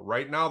right now?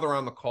 Right now, they're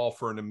on the call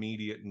for an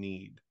immediate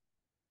need.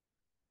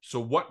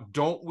 So what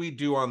don't we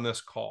do on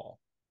this call?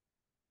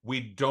 We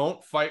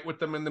don't fight with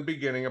them in the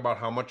beginning about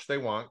how much they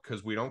want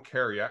because we don't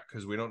care yet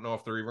because we don't know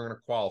if they're even going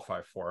to qualify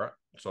for it.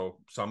 So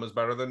some is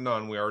better than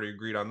none. We already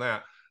agreed on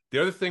that.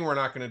 The other thing we're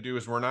not going to do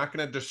is we're not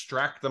going to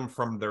distract them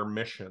from their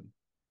mission.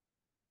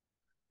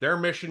 Their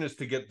mission is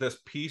to get this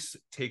piece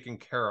taken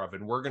care of,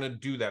 and we're going to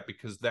do that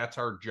because that's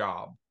our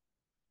job.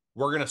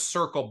 We're going to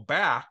circle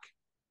back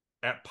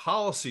at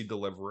policy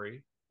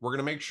delivery. We're going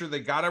to make sure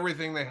they got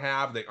everything they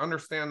have. They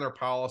understand their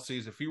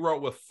policies. If you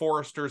wrote with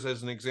Foresters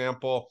as an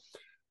example,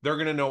 they're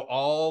going to know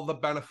all the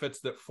benefits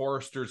that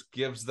Foresters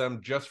gives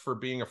them just for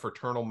being a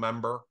fraternal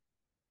member,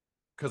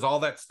 because all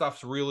that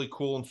stuff's really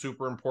cool and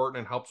super important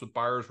and helps with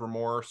buyer's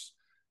remorse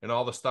and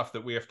all the stuff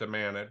that we have to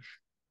manage.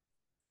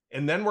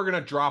 And then we're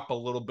going to drop a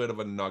little bit of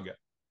a nugget.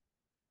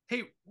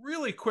 Hey,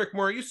 really quick,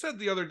 Maura, you said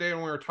the other day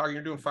when we were talking,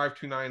 you're doing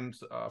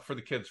 529s for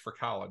the kids for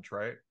college,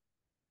 right?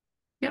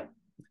 Yep.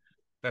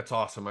 That's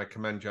awesome. I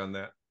commend you on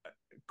that.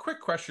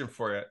 Quick question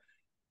for you.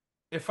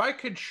 If I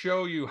could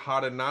show you how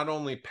to not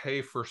only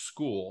pay for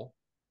school,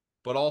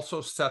 but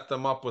also set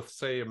them up with,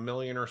 say, $1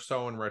 million or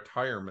so in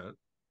retirement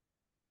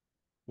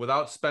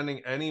without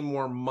spending any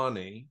more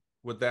money,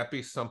 would that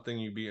be something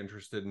you'd be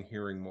interested in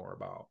hearing more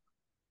about?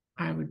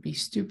 I would be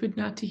stupid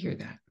not to hear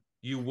that.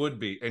 You would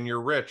be, and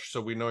you're rich,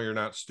 so we know you're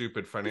not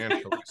stupid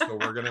financially. So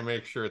we're going to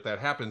make sure that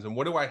happens. And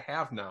what do I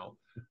have now?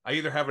 I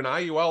either have an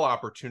IUL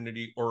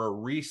opportunity or a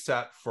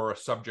reset for a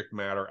subject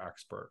matter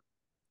expert.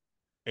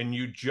 And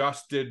you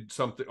just did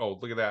something. Oh,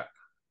 look at that.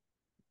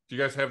 Do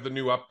you guys have the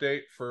new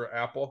update for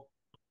Apple?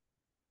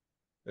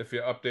 If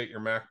you update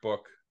your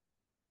MacBook,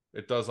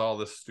 it does all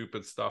this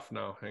stupid stuff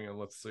now. Hang on,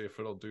 let's see if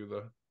it'll do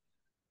the.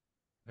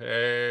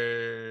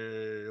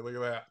 Hey, look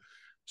at that.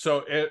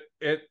 So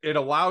it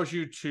allows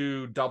you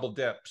to double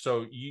dip.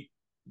 So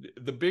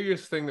the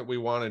biggest thing that we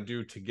want to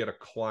do to get a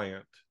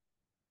client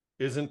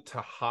isn't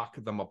to hawk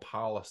them a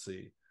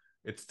policy.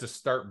 It's to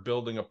start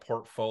building a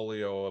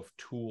portfolio of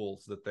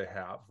tools that they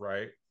have,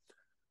 right?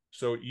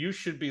 So you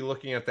should be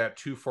looking at that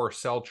 2-4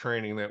 sell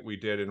training that we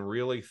did and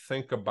really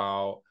think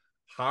about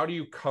how do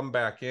you come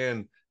back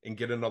in and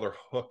get another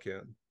hook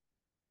in,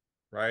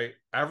 right?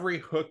 Every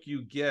hook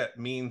you get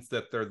means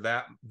that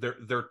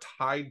they're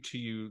tied to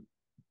you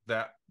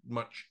that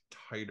much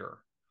tighter.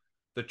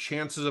 The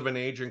chances of an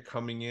agent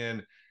coming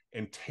in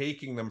and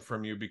taking them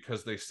from you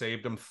because they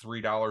saved them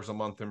 $3 a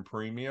month in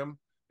premium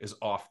is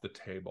off the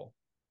table,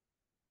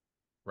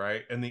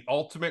 right? And the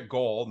ultimate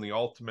goal and the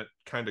ultimate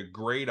kind of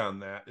grade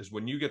on that is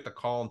when you get the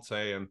call and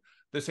say, and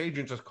this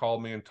agent just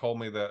called me and told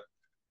me that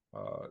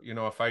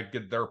if I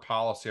get their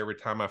policy, every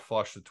time I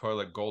flush the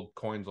toilet, gold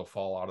coins will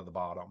fall out of the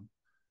bottom.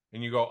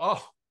 And you go,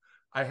 oh,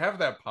 I have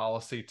that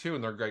policy too.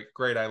 And they're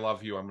great. I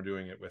love you. I'm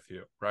doing it with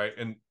you. Right.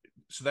 And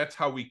so that's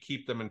how we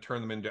keep them and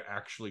turn them into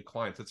actually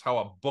clients. It's how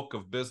a book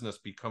of business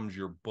becomes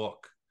your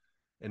book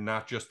and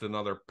not just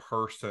another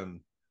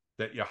person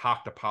that you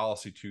hawked a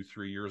policy to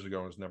 3 years ago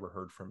and has never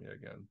heard from you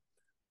again.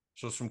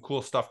 So some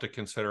cool stuff to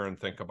consider and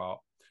think about.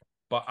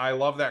 But I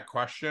love that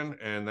question.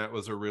 And that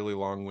was a really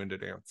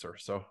long-winded answer.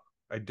 So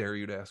I dare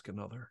you to ask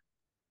another.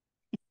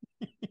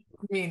 I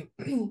mean,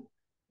 you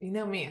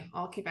know me,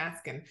 I'll keep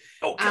asking.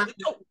 Oh, Kelly,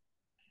 no.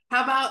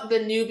 How about the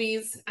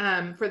newbies?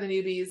 For the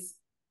newbies,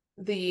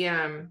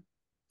 the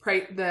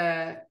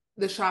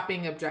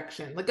shopping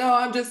objection. Like, oh,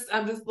 I'm just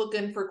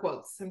looking for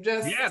quotes.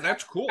 Yeah,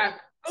 that's cool.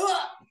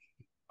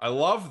 I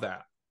love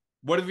that.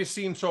 What have you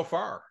seen so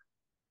far?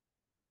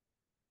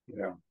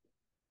 Yeah.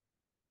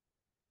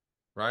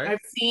 Right. I've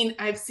seen,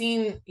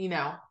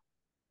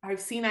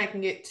 I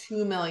can get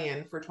 $2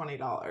 million for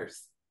 $20.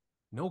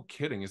 No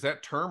kidding. Is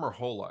that term or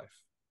whole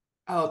life?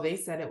 Oh, they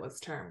said it was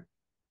term.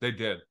 They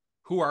did.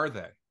 Who are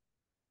they?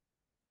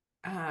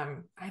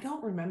 I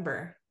don't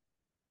remember.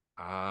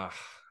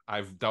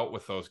 I've dealt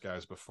with those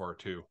guys before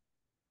too.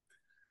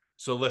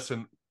 So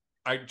listen,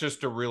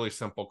 just a really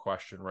simple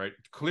question, right?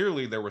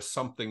 Clearly there was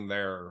something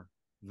there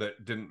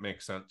that didn't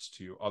make sense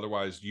to you.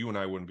 Otherwise, you and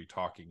I wouldn't be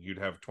talking. You'd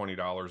have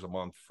 $20 a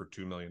month for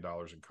 $2 million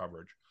in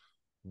coverage.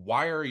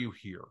 Why are you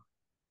here?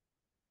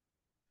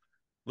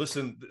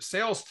 Listen,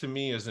 sales to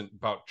me isn't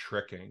about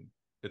tricking.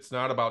 It's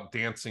not about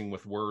dancing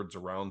with words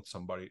around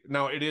somebody.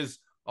 Now, it is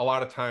a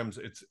lot of times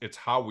it's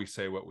how we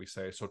say what we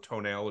say. So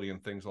tonality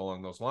and things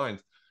along those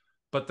lines.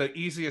 But the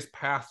easiest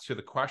path to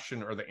the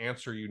question or the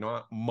answer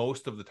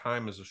most of the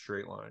time is a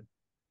straight line.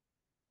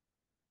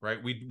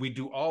 Right? We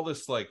do all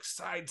this like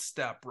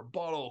sidestep,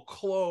 rebuttal,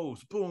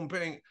 close, boom,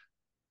 bang.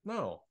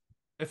 No.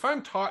 If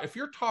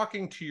you're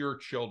talking to your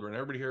children,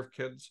 everybody here have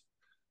kids?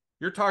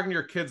 You're talking to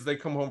your kids, they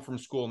come home from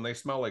school and they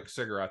smell like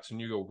cigarettes and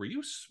you go, were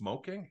you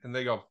smoking? And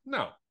they go,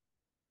 no.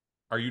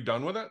 Are you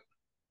done with it?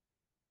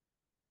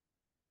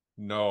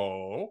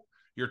 No.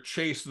 You're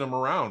chasing them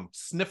around,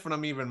 sniffing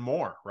them even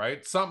more,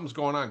 right? Something's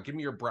going on. Give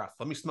me your breath.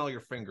 Let me smell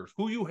your fingers.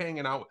 Who are you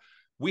hanging out with?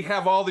 We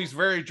have all these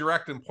very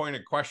direct and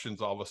pointed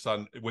questions all of a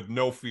sudden with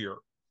no fear.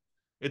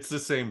 It's the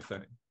same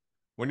thing.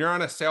 When you're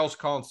on a sales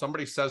call and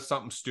somebody says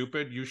something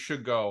stupid, you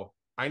should go,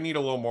 I need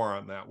a little more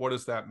on that. What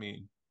does that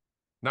mean?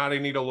 Not I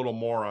need a little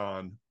more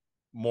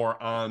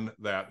on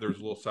that. There's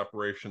a little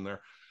separation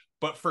there.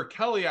 But for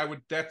Kelly,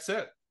 that's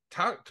it.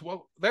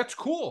 Well, that's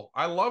cool.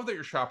 I love that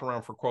you're shopping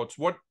around for quotes.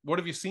 What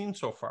have you seen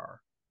so far?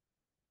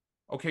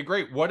 Okay,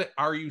 great. What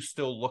are you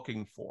still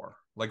looking for?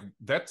 Like,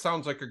 that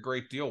sounds like a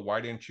great deal.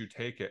 Why didn't you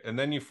take it? And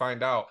then you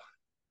find out,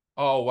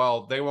 oh,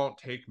 well, they won't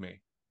take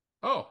me.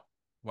 Oh,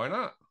 why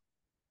not?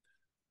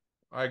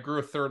 I grew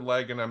a third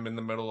leg and I'm in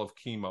the middle of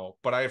chemo,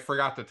 but I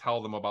forgot to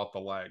tell them about the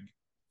leg,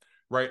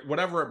 right?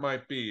 Whatever it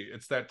might be,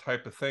 it's that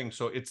type of thing.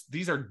 So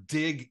these are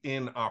dig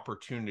in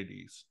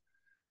opportunities.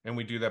 And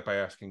we do that by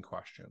asking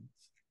questions.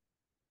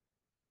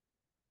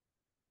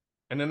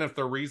 And then if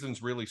the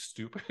reason's really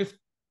stupid,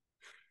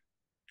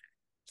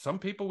 some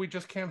people we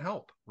just can't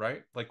help,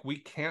 right? Like, we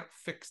can't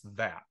fix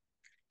that.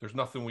 There's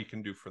nothing we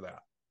can do for that.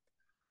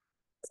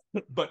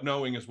 But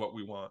knowing is what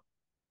we want.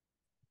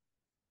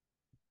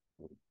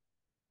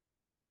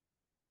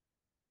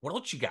 What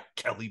else you got,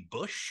 Kelly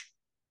Bush?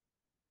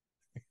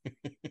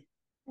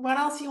 What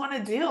else you want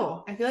to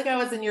do? I feel like I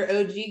was in your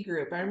OG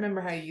group. I remember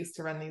how you used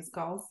to run these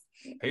calls.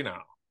 Hey,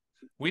 now.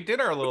 We did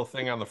our little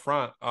thing on the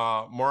front.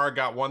 Maura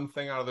got one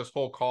thing out of this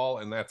whole call,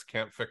 and that's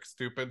can't fix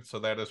stupid. So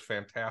that is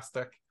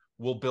fantastic.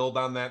 We'll build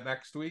on that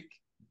next week.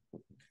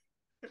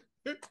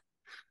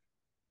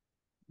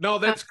 No,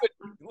 that's good.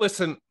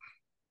 Listen,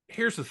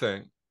 here's the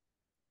thing.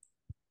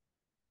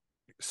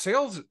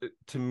 Sales,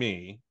 to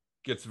me,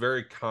 gets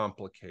very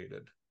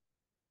complicated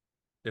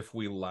if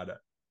we let it.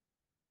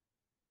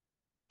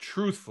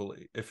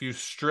 Truthfully, if you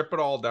strip it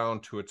all down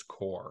to its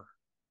core,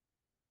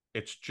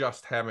 it's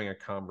just having a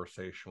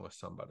conversation with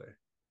somebody.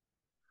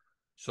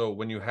 So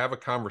when you have a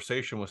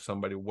conversation with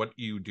somebody, what are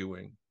you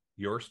doing?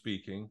 You're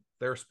speaking,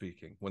 they're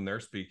speaking. When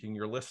they're speaking,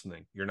 you're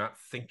listening. You're not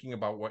thinking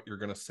about what you're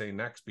going to say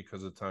next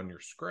because it's on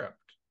your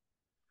script.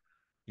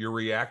 You're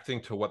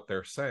reacting to what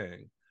they're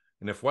saying.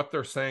 And if what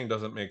they're saying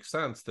doesn't make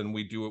sense, then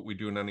we do what we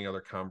do in any other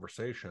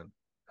conversation.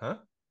 Huh?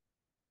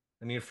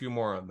 I need a few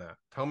more on that.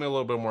 Tell me a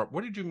little bit more.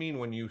 What did you mean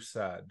when you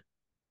said,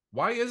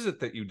 why is it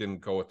that you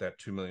didn't go with that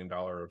 $2 million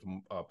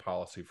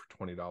policy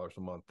for $20 a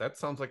month? That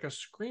sounds like a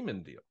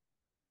screaming deal.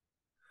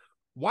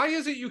 Why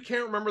is it you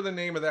can't remember the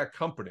name of that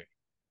company?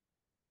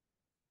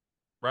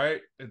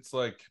 Right? It's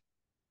like,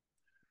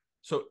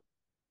 so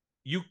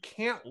you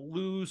can't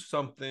lose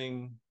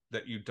something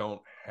that you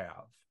don't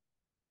have.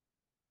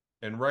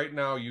 And right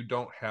now you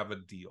don't have a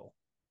deal.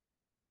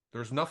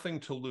 There's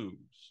nothing to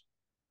lose.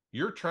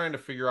 You're trying to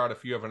figure out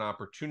if you have an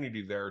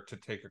opportunity there to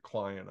take a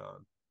client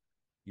on.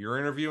 You're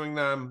interviewing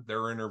them,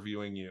 they're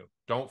interviewing you.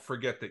 Don't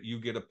forget that you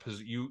get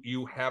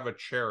you have a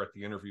chair at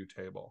the interview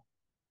table.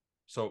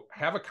 So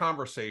have a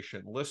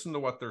conversation, listen to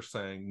what they're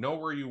saying, know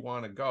where you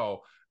want to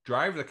go,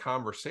 drive the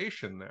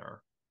conversation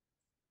there.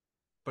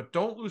 But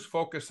don't lose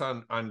focus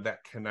on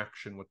that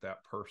connection with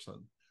that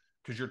person.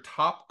 Because your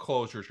top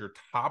closers, your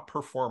top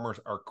performers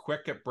are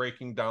quick at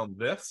breaking down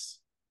this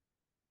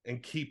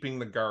and keeping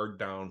the guard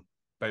down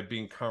by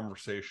being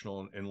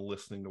conversational and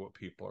listening to what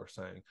people are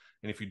saying.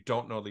 And if you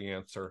don't know the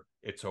answer,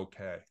 it's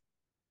okay.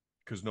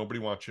 Because nobody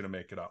wants you to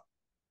make it up.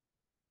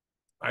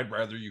 I'd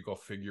rather you go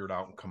figure it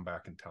out and come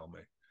back and tell me.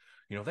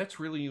 You know,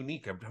 that's really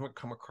unique. I've never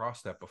come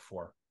across that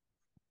before.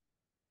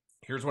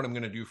 Here's what I'm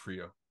going to do for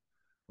you.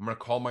 I'm going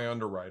to call my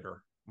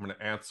underwriter. I'm going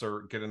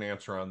to get an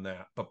answer on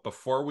that. But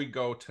before we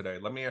go today,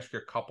 let me ask you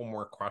a couple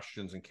more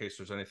questions in case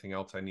there's anything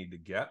else I need to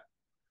get.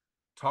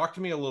 Talk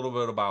to me a little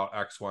bit about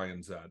X, Y,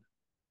 and Z.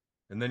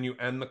 And then you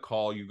end the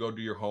call, you go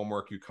do your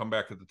homework, you come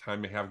back at the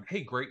time you have,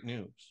 hey, great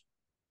news.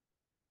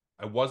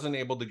 I wasn't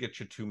able to get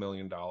you $2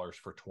 million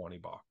for 20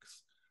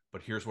 bucks,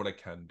 but here's what I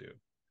can do.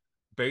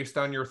 Based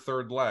on your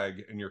third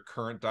leg and your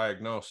current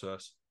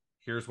diagnosis,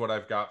 here's what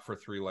I've got for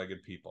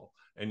three-legged people.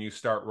 And you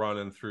start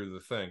running through the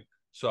thing.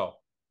 So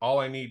all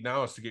I need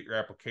now is to get your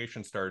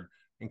application started.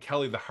 And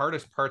Kelly, the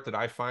hardest part that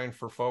I find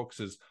for folks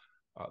is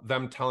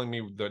them telling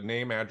me the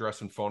name,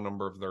 address, and phone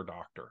number of their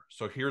doctor.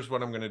 So here's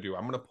what I'm going to do.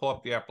 I'm going to pull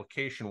up the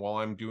application while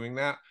I'm doing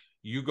that.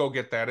 You go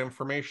get that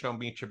information. I'll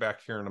meet you back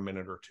here in a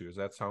minute or two. Does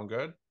that sound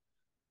good?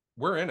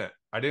 We're in it.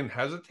 I didn't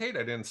hesitate.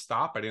 I didn't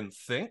stop. I didn't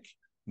think.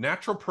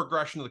 Natural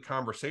progression of the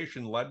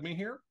conversation led me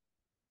here.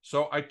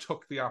 So I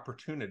took the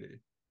opportunity.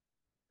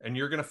 And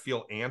you're going to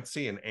feel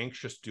antsy and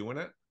anxious doing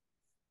it.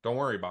 Don't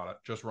worry about it.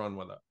 Just run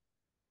with it.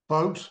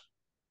 Folks,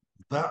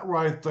 that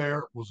right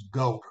there was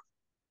golden.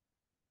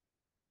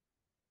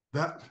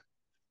 That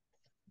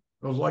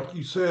was like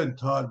you said,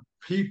 Todd,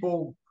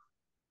 people,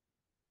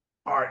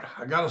 all right,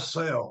 I got to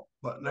sell,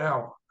 but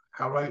now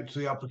how do I get to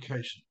the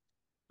application?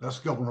 That's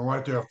golden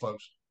right there,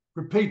 folks.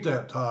 Repeat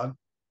that, Todd,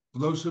 for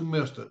those who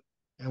missed it,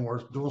 and we're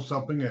doing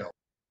something else.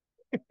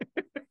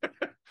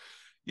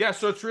 Yeah,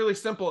 so it's really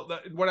simple.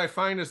 What I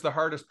find is the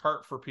hardest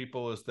part for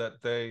people is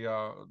that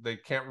they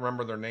can't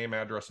remember their name,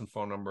 address, and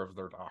phone number of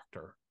their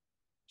doctor.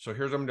 So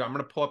here's what I'm doing. I'm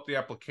going to pull up the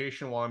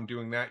application while I'm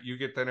doing that. You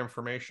get that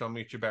information. I'll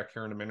meet you back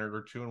here in a minute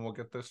or two, and we'll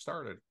get this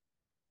started.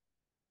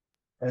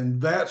 And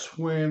that's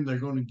when they're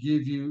going to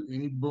give you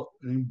any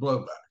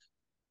blowback.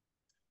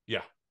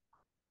 Yeah.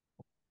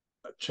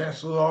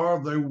 Chances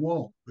are they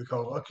won't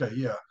because, okay,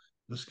 yeah,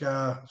 this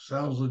guy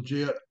sounds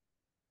legit.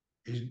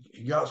 He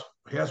has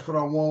what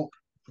I want.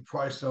 The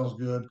price sounds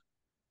good.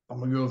 I'm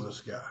going to go with this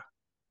guy.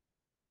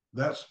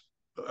 That's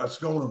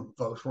golden,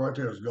 folks. Right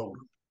there is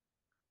golden.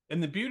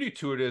 And the beauty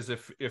to it is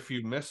if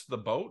you miss the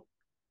boat,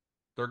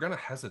 they're going to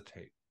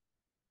hesitate.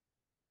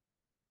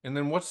 And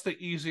then what's the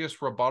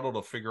easiest rebuttal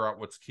to figure out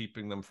what's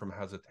keeping them from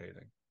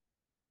hesitating?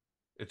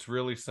 It's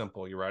really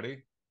simple. You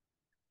ready?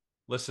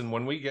 Listen,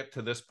 when we get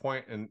to this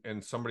point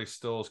and somebody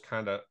still is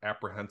kind of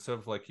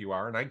apprehensive like you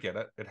are, and I get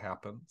it, it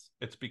happens.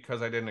 It's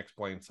because I didn't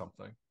explain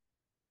something.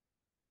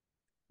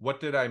 What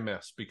did I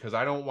miss? Because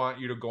I don't want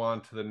you to go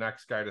on to the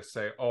next guy to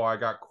say, oh, I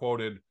got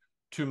quoted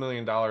 $2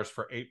 million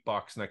for $8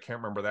 and I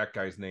can't remember that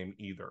guy's name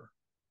either.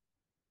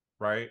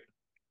 Right?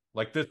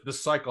 Like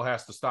this cycle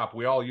has to stop.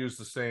 We all use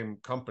the same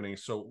company.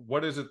 So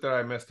what is it that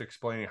I missed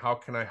explaining? How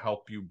can I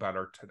help you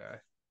better today?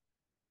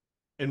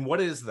 And what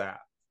is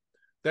that?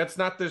 That's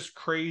not this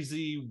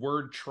crazy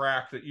word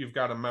track that you've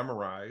got to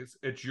memorize.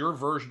 It's your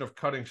version of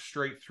cutting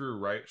straight through,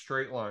 right?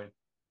 Straight line.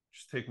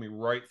 Just take me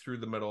right through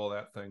the middle of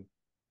that thing.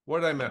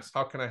 What did I miss?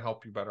 How can I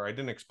help you better? I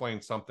didn't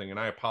explain something and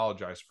I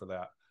apologize for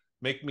that.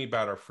 Make me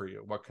better for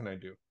you. What can I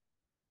do?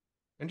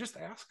 And just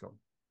ask them.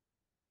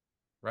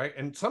 Right?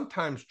 And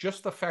sometimes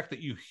just the fact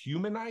that you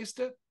humanized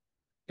it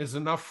is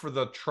enough for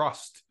the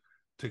trust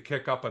to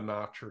kick up a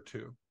notch or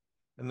two.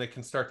 And they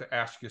can start to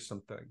ask you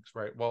some things,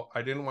 right? Well,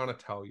 I didn't want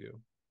to tell you,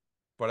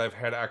 but I've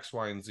had X,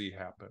 Y, and Z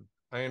happen.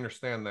 I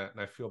understand that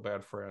and I feel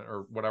bad for it,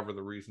 or whatever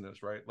the reason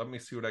is, right? Let me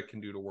see what I can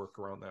do to work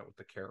around that with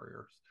the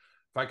carriers.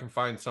 If I can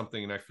find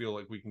something and I feel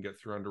like we can get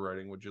through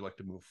underwriting, would you like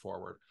to move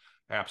forward?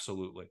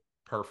 Absolutely.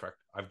 Perfect.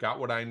 I've got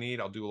what I need.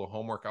 I'll do a little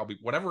homework. I'll be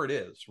whatever it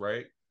is,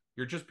 right?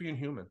 You're just being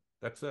human.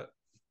 That's it.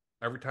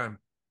 Every time.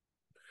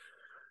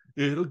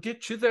 It'll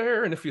get you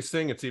there. And if you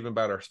sing, it's even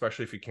better,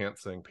 especially if you can't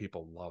sing.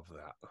 People love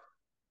that.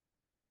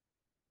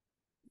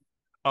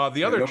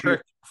 The other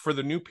trick for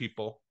the new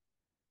people,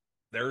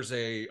 there's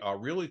a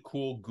really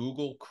cool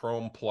Google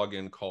Chrome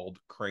plugin called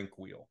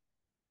Crankwheel.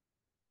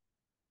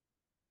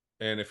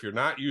 And if you're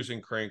not using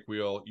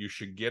Crankwheel, you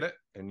should get it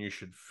and you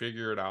should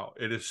figure it out.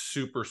 It is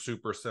super,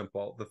 super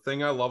simple. The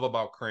thing I love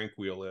about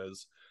Crankwheel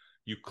is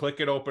you click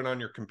it open on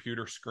your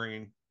computer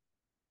screen.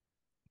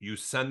 You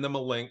send them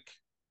a link.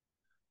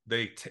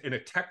 And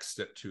it texts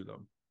it to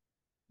them.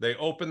 They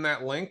open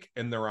that link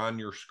and they're on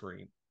your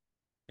screen.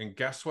 And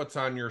guess what's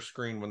on your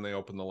screen when they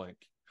open the link?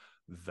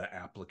 The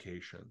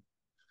application.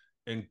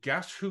 And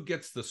guess who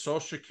gets the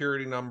social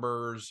security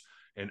numbers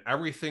and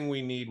everything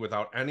we need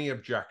without any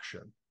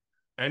objection?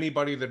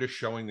 Anybody that is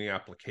showing the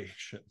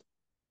application,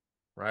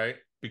 right?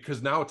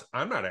 Because now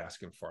I'm not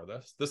asking for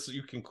this.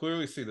 You can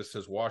clearly see this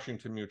says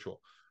Washington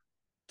Mutual.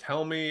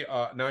 Tell me,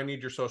 now I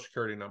need your social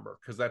security number,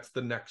 because that's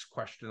the next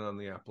question on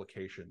the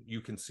application.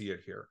 You can see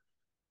it here.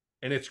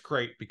 And it's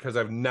great because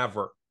I've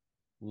never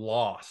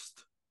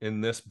lost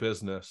in this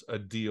business a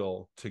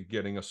deal to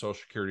getting a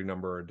social security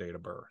number or a date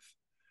of birth.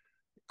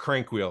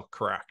 Crankwheel,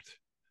 correct.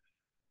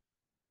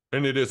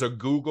 And it is a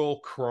Google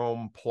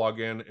Chrome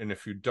plugin. And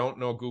if you don't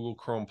know Google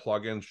Chrome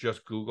plugins,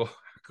 just Google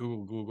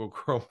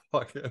Chrome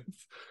plugins.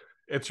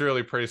 It's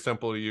really pretty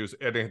simple to use.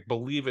 And I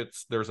believe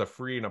there's a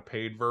free and a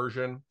paid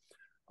version.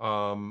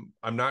 I'm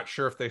not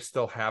sure if they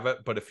still have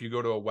it, but if you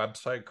go to a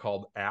website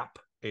called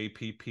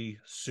Sumo,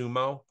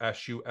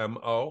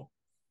 SUMO,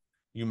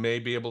 you may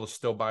be able to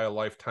still buy a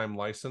lifetime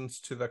license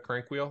to the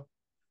Crankwheel.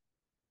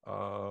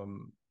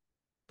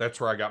 That's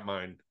where I got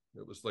mine.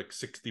 It was like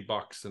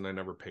 $60 and I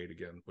never paid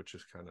again, which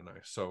is kind of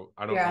nice. So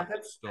I don't know.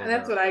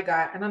 That's what I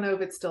got. I don't know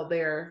if it's still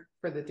there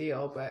for the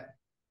deal, but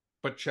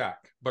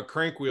check. But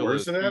Crankwheel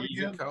Where's it at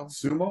again?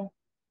 Sumo?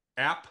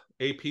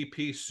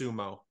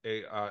 Sumo,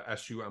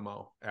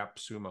 SUMO, App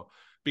Sumo.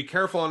 Be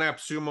careful on App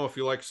Sumo if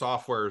you like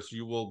softwares.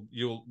 You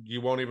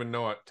won't even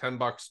know it. $10,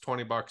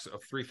 $20,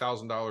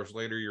 $3,000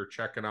 later, you're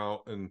checking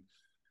out, and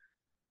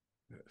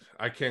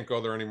I can't go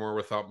there anymore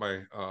without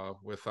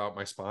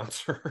my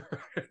sponsor.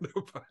 I end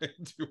up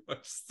buying too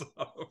much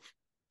stuff.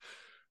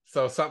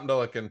 So something to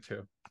look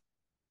into.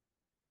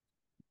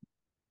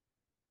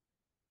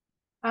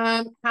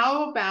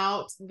 How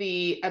about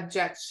the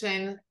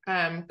objection?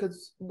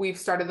 Because we've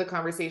started the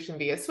conversation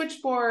via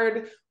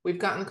switchboard. We've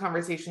gotten the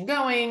conversation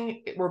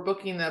going. We're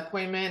booking the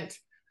appointment.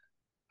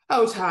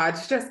 Oh, Todd,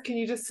 can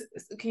you just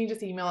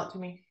email it to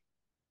me?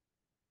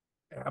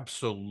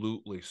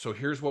 Absolutely. So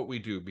here's what we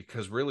do,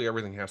 because really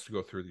everything has to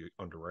go through the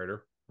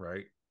underwriter,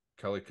 right,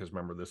 Kelly? Because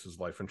remember, this is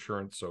life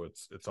insurance, so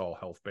it's all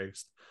health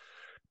based.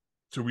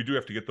 So we do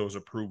have to get those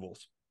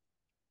approvals.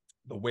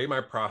 The way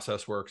my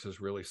process works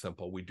is really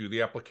simple. We do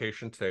the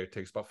application today. It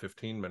takes about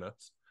 15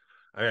 minutes.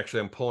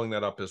 I'm pulling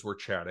that up as we're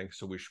chatting,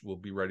 so we'll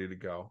be ready to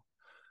go.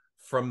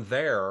 From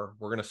there,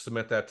 we're going to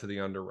submit that to the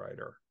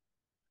underwriter.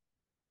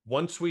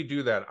 Once we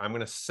do that, I'm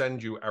going to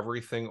send you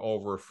everything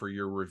over for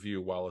your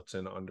review while it's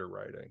in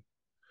underwriting.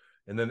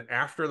 And then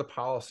after the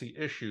policy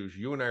issues,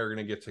 you and I are going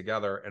to get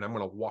together and I'm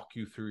going to walk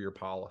you through your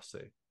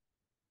policy.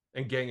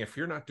 And gang, if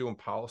you're not doing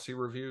policy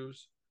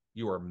reviews,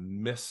 you are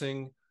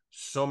missing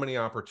so many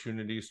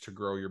opportunities to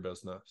grow your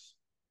business.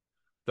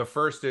 The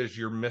first is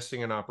you're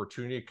missing an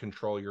opportunity to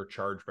control your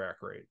chargeback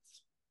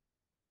rates.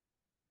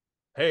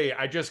 Hey,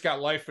 I just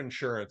got life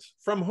insurance.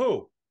 From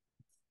who?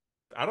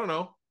 I don't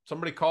know.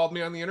 Somebody called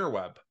me on the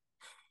interweb.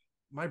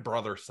 My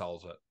brother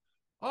sells it.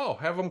 Oh,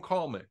 have them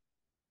call me.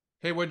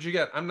 Hey, what'd you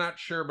get? I'm not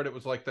sure, but it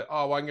was like that.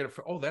 Oh, well, I can get it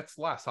for, oh, that's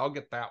less. I'll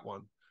get that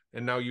one.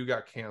 And now you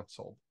got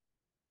canceled.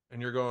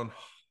 And you're going,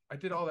 oh, I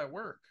did all that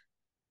work.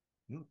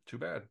 Too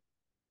bad.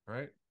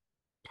 Right?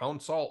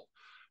 Pound salt.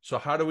 So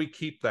how do we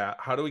keep that?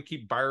 How do we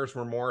keep buyer's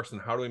remorse,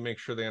 and how do we make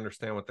sure they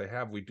understand what they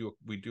have? We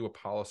do a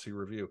policy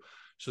review.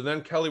 So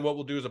then, Kelly, what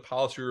we'll do is a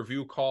policy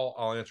review call.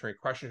 I'll answer any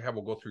questions you have.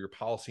 We'll go through your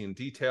policy in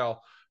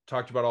detail,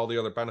 talk about all the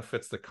other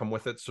benefits that come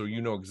with it, so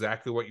you know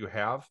exactly what you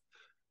have.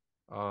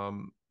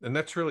 And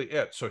that's really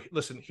it. So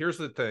listen, here's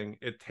the thing.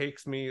 It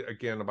takes me,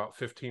 again, about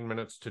 15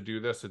 minutes to do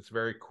this. It's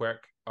very quick.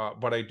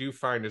 What I do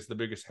find is the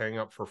biggest hang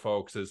up for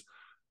folks is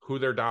who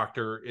their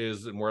doctor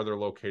is and where they're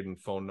located and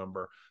phone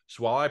number.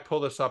 So while I pull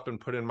this up and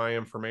put in my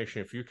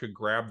information, if you could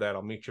grab that,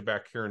 I'll meet you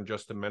back here in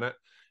just a minute.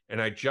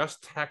 And I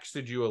just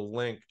texted you a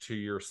link to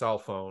your cell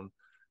phone.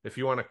 If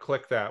you want to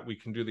click that, we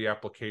can do the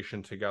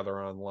application together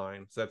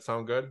online. Does that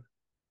sound good?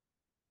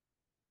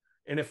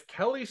 And if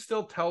Kelly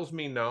still tells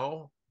me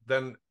no,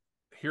 then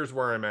here's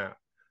where I'm at.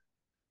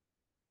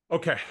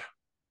 Okay,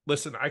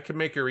 listen, I can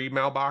make your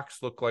email box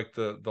look like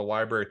the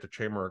library at the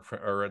Chamber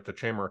or at the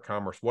Chamber of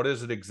Commerce. What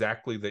is it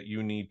exactly that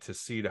you need to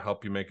see to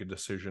help you make a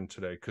decision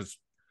today? Because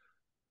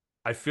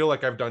I feel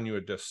like I've done you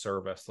a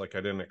disservice, like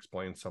I didn't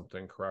explain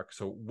something correct.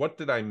 So what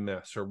did I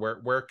miss, or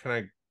where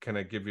can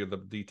I give you the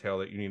detail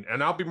that you need?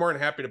 And I'll be more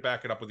than happy to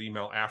back it up with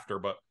email after.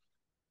 But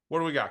what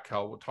do we got,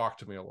 Kel? Talk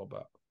to me a little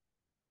bit.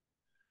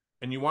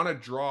 And you want to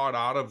draw it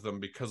out of them,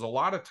 because a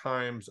lot of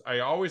times I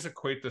always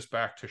equate this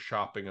back to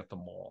shopping at the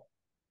mall.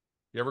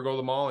 You ever go to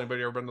the mall?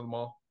 Anybody ever been to the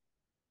mall?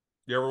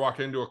 You ever walk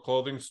into a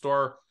clothing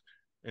store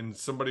and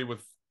somebody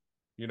with,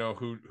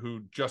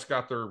 who just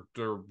got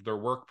their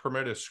work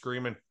permit is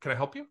screaming, "Can I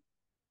help you?"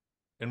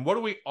 And what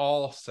do we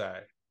all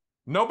say?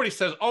 Nobody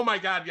says, "Oh my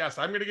God, yes,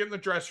 I'm going to get in the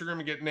dressing room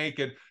and get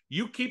naked.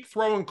 You keep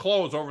throwing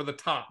clothes over the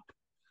top."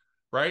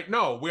 Right?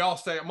 No, we all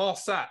say, "I'm all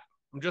set.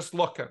 I'm just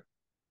looking."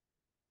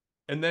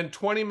 And then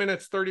 20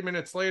 minutes, 30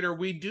 minutes later,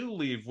 we do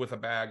leave with a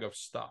bag of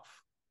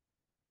stuff.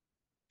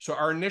 So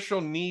our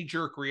initial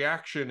knee-jerk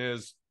reaction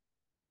is,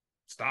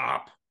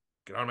 stop,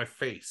 get out of my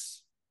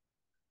face.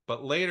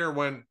 But later,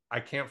 when I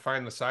can't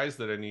find the size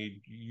that I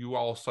need, you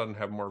all of a sudden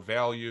have more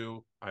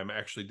value. I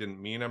actually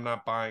didn't mean I'm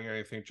not buying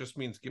anything. It just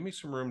means give me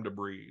some room to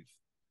breathe.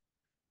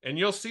 And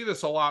you'll see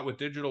this a lot with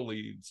digital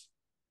leads.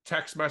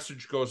 Text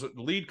message goes,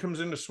 lead comes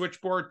into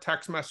switchboard,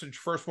 text message,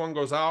 first one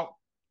goes out,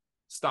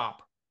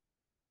 stop.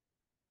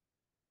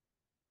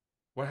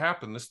 What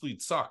happened? This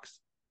lead sucks.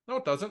 No,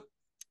 it doesn't.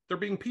 They're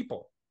being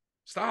people.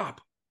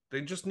 Stop. They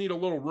just need a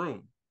little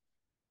room.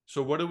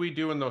 So what do we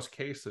do in those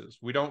cases?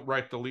 We don't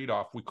write the lead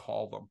off. We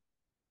call them.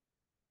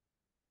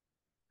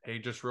 Hey,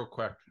 just real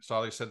quick.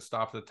 Saw they said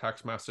stop the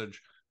text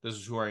message. This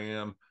is who I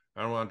am.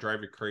 I don't want to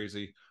drive you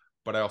crazy,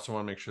 but I also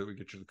want to make sure that we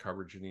get you the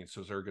coverage you need.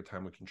 So is there a good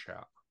time we can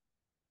chat?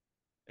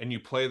 And you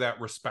play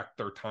that respect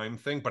their time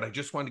thing, but I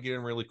just wanted to get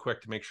in really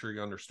quick to make sure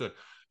you understood.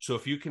 So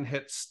if you can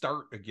hit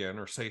start again,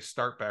 or say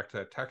start back to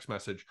that text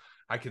message,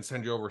 I can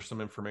send you over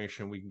some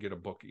information. We can get a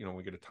book,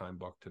 we get a time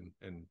booked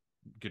and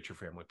get your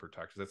family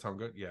protected. Does that sound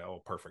good? Yeah.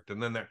 Oh, perfect.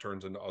 And then that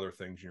turns into other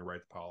things, and you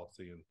write the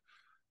policy and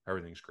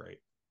everything's great.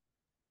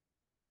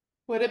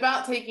 What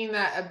about taking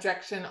that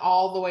objection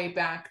all the way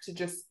back to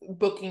just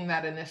booking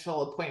that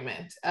initial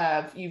appointment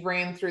of you've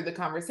ran through the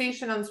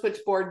conversation on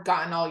switchboard,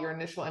 gotten all your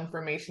initial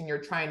information,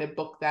 you're trying to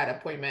book that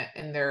appointment,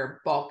 and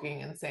they're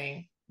balking and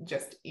saying,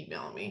 just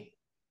email me.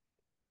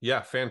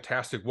 Yeah,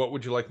 fantastic. What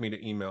would you like me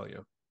to email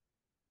you?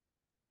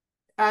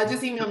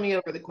 Just email me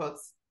over the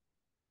quotes.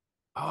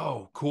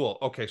 Oh, cool.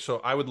 Okay, so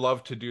I would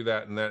love to do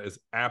that, and that is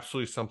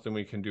absolutely something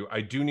we can do.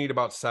 I do need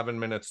about 7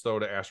 minutes, though,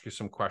 to ask you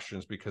some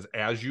questions, because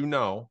as you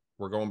know,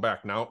 we're going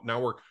back. Now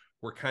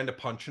we're kind of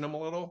punching them a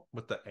little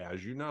with the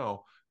as you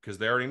know, because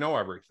they already know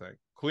everything,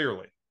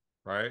 clearly,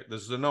 right?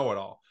 This is a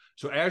know-it-all.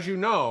 So as you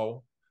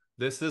know,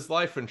 this is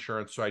life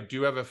insurance, so I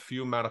do have a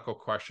few medical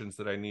questions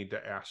that I need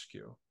to ask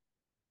you.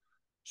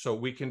 So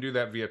we can do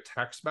that via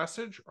text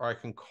message, or I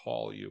can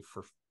call you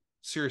for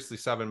seriously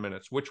 7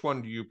 minutes. Which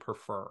one do you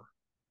prefer?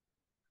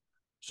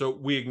 So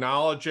we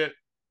acknowledge it.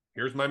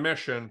 Here's my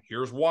mission.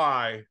 Here's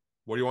why.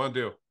 What do you want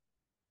to do?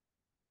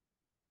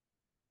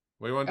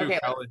 What do you want to do,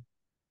 Kelly?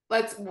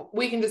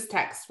 We can just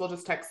text. We'll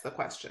just text the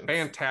questions.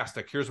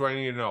 Fantastic. Here's what I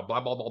need to know.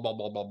 Blah, blah, blah, blah,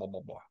 blah, blah, blah,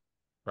 blah, blah.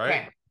 Right?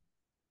 Okay.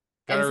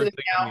 Got and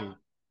everything so I need.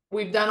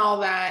 We've done all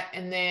that.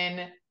 And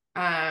then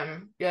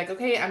you're like,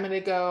 okay, I'm going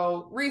to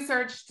go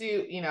research,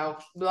 do,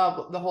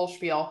 blah, the whole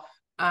spiel.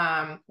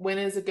 When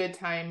is a good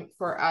time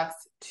for us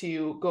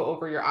to go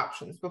over your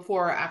options?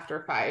 Before or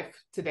after 5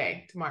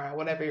 today, tomorrow,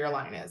 whatever your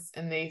line is.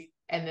 And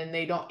then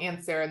they don't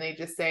answer, and they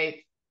just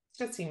say,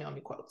 just email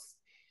me quotes.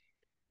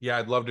 Yeah,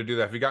 I'd love to do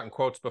that. Have you gotten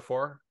quotes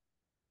before?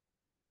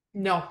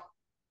 No.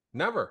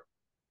 Never.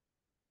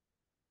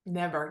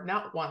 Never.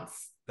 Not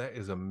once. That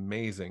is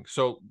amazing.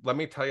 So let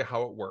me tell you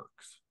how it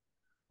works.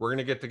 We're going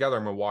to get together.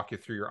 I'm going to walk you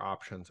through your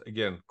options.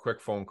 Again, quick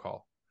phone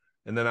call.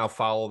 And then I'll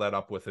follow that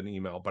up with an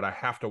email. But I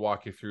have to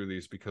walk you through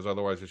these, because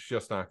otherwise it's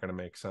just not going to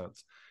make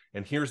sense.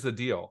 And here's the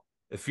deal.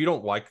 If you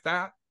don't like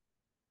that,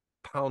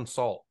 pound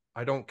salt.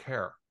 I don't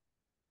care.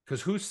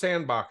 Because whose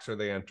sandbox are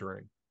they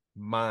entering?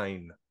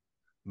 Mine.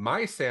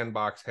 My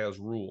sandbox has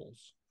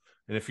rules.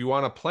 And if you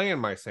want to play in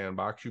my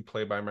sandbox, you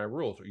play by my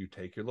rules, or you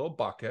take your little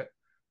bucket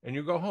and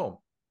you go home.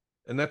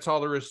 And that's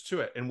all there is to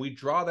it. And we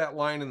draw that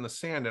line in the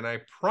sand. And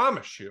I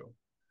promise you,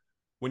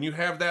 when you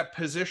have that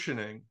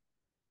positioning,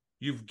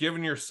 you've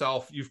given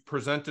yourself, you've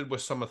presented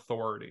with some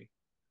authority.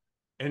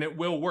 And it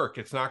will work.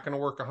 It's not going to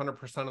work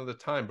 100% of the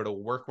time, but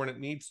it'll work when it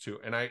needs to.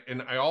 And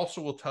I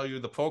also will tell you,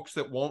 the folks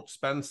that won't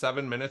spend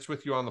 7 minutes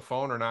with you on the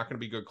phone are not going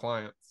to be good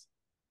clients.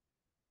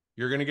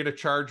 You're going to get a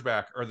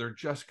chargeback, or they're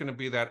just going to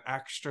be that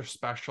extra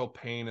special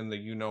pain in the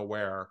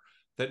you-know-where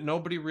that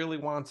nobody really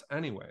wants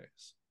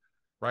anyways,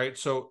 right?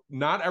 So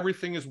not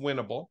everything is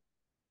winnable,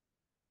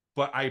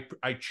 but I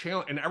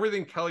challenge, and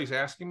everything Kelly's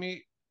asking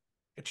me,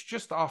 it's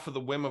just off of the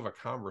whim of a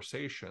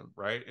conversation,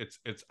 right?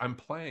 I'm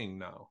playing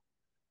now.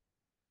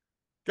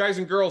 Guys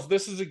and girls,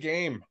 this is a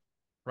game,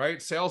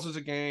 right? Sales is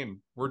a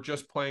game. We're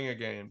just playing a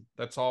game.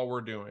 That's all we're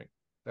doing.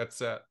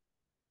 That's it.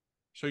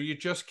 So you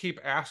just keep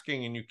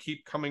asking and you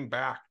keep coming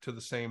back to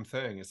the same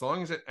thing, as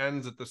long as it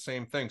ends at the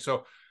same thing.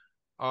 So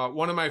I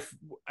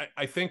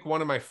think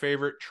one of my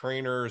favorite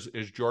trainers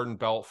is Jordan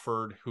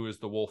Belford, who is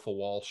the Wolf of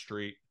Wall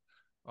Street.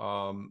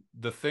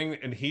 The thing,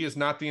 and he is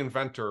not the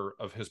inventor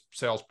of his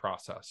sales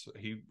process.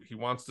 He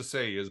wants to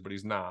say he is, but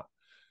he's not.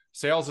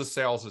 Sales is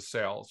sales is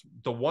sales.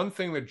 The one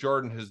thing that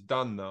Jordan has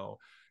done, though,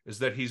 is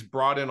that he's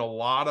brought in a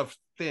lot of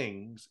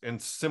things and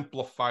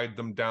simplified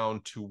them down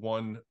to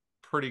one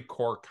pretty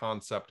core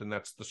concept, and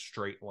that's the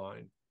straight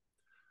line.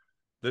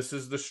 This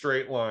is the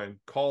straight line.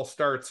 Call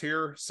starts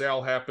here,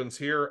 sale happens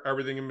here,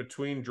 everything in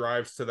between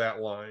drives to that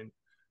line.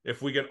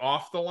 If we get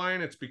off the line,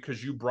 it's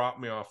because you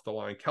brought me off the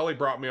line. Kelly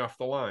brought me off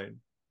the line.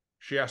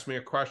 She asked me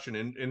a question.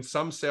 In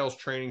some sales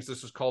trainings,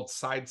 this is called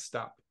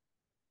sidestep.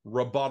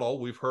 Rebuttal,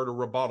 we've heard of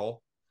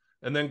rebuttal.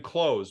 And then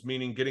close,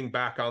 meaning getting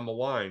back on the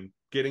line,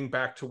 getting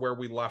back to where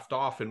we left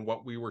off and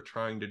what we were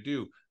trying to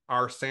do.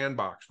 Our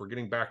sandbox, we're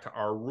getting back to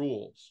our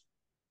rules.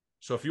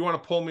 So if you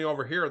want to pull me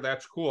over here,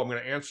 that's cool. I'm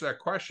going to answer that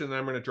question, then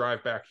I'm going to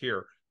drive back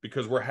here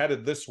because we're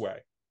headed this way.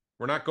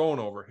 We're not going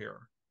over here,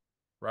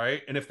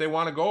 right? And if they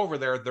want to go over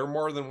there, they're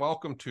more than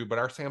welcome to, but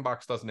our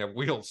sandbox doesn't have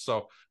wheels,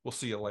 so we'll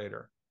see you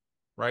later,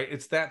 right?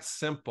 It's that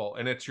simple,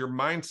 and it's your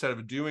mindset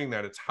of doing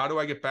that. It's how do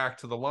I get back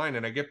to the line?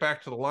 And I get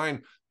back to the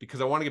line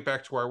because I want to get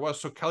back to where I was.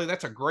 So Kelly,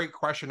 that's a great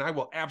question. I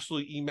will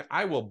absolutely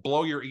I will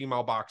blow your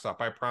email box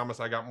up. I promise.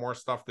 I got more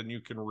stuff than you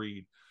can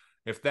read.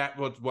 If that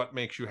was what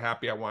makes you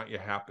happy, I want you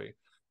happy.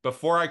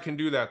 Before I can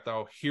do that,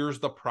 though, here's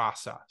the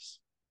process,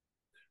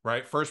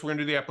 right? First, we're going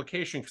to do the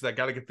application because I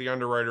got to get the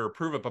underwriter to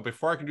approve it. But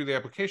before I can do the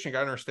application, I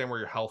got to understand where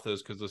your health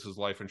is because this is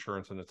life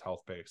insurance and it's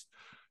health-based.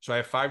 So I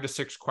have 5 to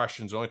 6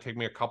 questions. It'll only take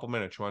me a couple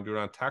minutes. You want to do it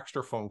on text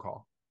or phone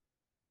call?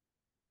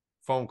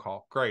 Phone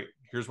call. Great.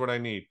 Here's what I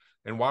need.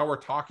 And while we're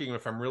talking,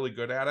 if I'm really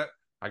good at it,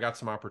 I got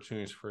some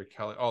opportunities for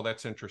Kelly. Oh,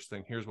 that's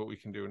interesting. Here's what we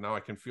can do. Now I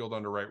can field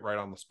underwrite right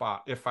on the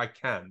spot if I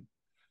can.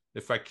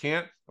 If I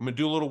can't, I'm going to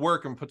do a little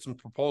work and put some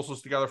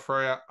proposals together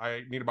for you.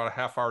 I need about a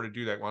half hour to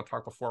do that. You want to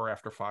talk before or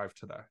after 5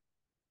 today?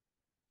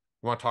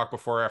 You want to talk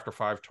before or after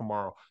 5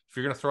 tomorrow? If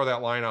you're going to throw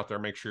that line out there,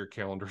 make sure your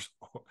calendars,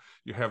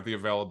 you have the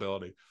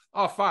availability.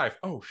 Oh, 5.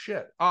 Oh,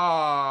 shit.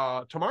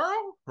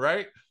 Tomorrow?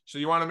 Right? So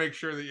you want to make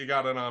sure that you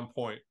got it on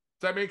point.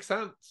 Does that make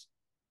sense?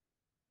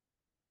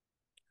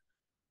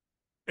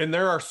 And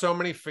there are so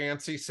many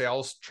fancy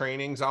sales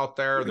trainings out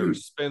there.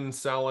 There's spin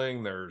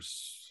selling,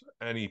 there's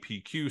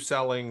NEPQ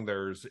selling,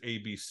 there's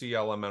ABC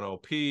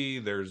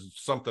LMNOP, there's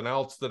something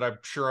else that I'm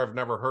sure I've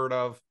never heard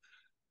of,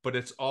 but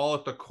it's all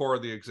at the core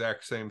of the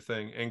exact same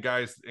thing. And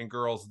guys and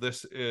girls,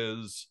 this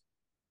is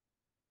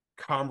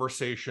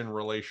conversation,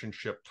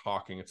 relationship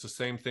talking. It's the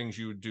same things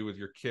you would do with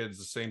your kids,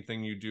 the same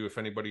thing you do if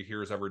anybody here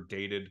has ever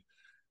dated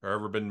or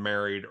ever been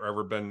married or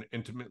ever been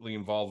intimately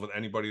involved with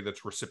anybody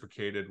that's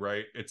reciprocated,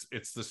 right? It's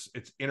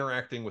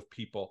interacting with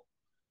people.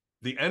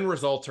 The end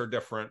results are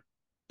different,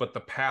 but the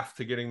path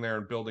to getting there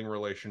and building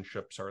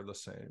relationships are the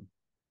same.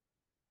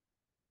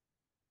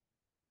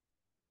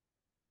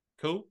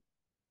 Cool?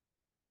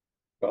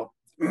 Well,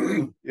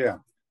 yeah.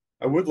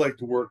 I would like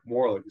to work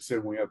more, like you said,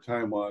 when we have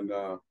time on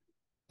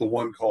the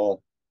one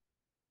call.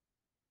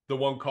 The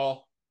one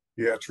call?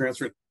 Yeah,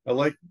 transfer. I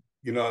like,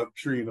 I'm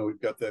sure we've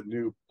got that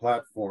new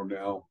platform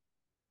now.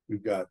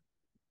 We've got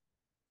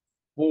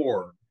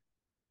 4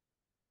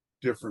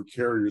 different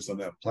carriers on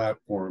that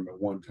platform at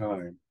one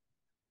time.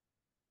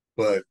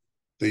 But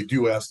they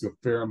do ask a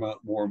fair amount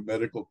more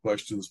medical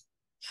questions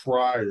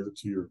prior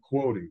to your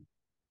quoting.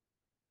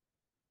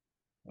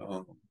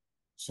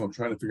 So I'm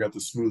trying to figure out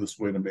the smoothest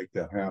way to make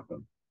that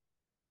happen.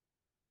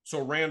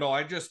 So Randall,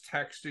 I just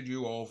texted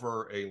you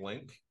over a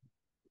link.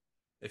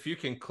 If you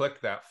can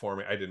click that for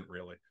me, I didn't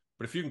really,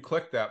 but if you can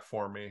click that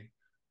for me,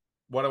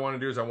 what I want to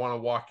do is I want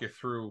to walk you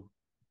through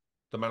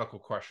the medical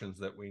questions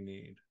that we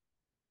need,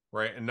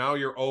 right? And now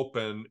you're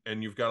open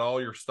and you've got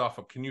all your stuff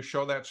up. Can you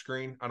show that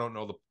screen? I don't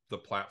know the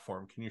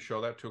platform. Can you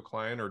show that to a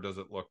client, or does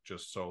it look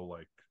just so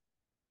like?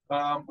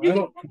 It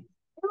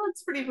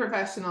looks pretty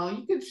professional.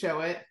 You could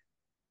show it.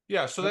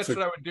 Yeah, so that's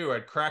what I would do.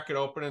 I'd crack it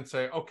open and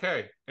say,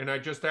 okay. And I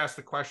just ask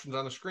the questions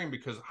on the screen,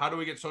 because how do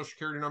we get Social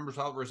Security numbers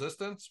out of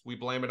resistance? We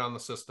blame it on the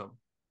system.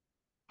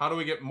 How do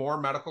we get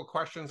more medical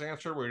questions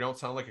answered where you don't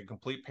sound like a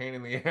complete pain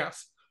in the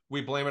ass?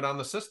 We blame it on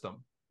the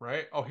system,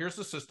 right? Oh, here's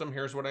the system.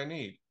 Here's what I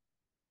need.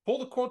 Pull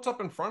the quotes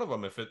up in front of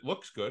them. If it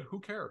looks good,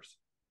 who cares?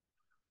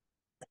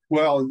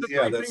 Well, The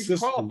yeah, three that things you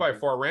system. qualify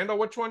for, Randall.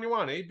 Which one you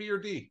want, A, B, or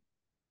D?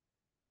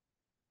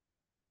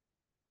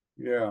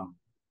 Yeah.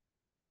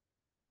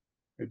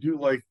 I do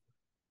like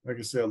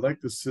I said, I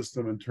like the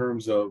system in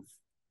terms of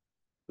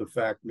the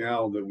fact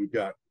now that we've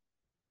got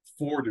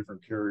 4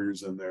 different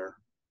carriers in there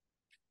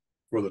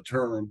for the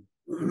term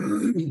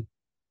and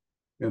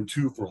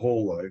 2 for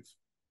whole life.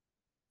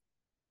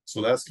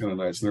 So that's kind of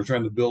nice. And they're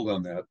trying to build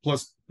on that.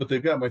 Plus, but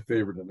they've got my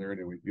favorite in there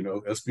anyway, you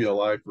know,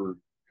 SBLI for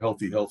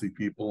healthy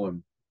people,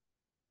 and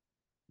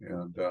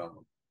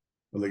well,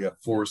 they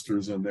got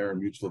Foresters in there and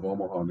Mutual of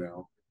Omaha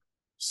now.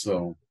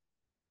 So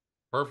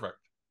Perfect.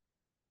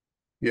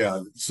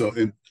 yeah. So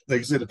and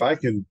like I said, if I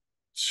can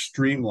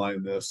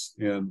streamline this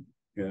and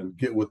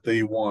get what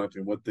they want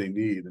and what they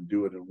need and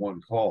do it in one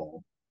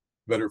call,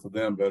 better for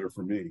them, better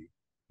for me.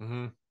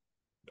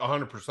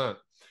 100%.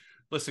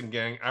 Listen,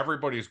 gang,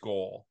 everybody's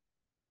goal,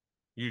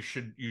 you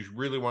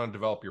really want to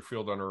develop your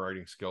field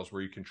underwriting skills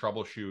where you can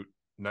troubleshoot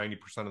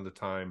 90% of the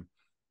time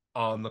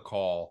on the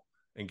call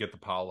and get the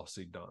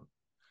policy done,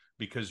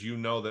 because you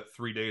know that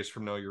 3 days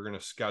from now you're going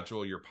to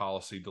schedule your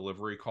policy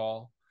delivery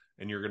call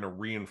and you're going to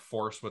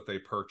reinforce what they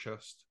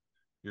purchased.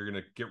 You're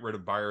going to get rid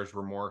of buyer's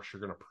remorse. You're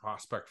going to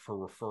prospect for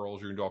referrals.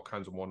 You're going to do all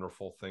kinds of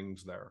wonderful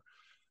things there.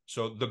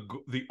 So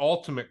the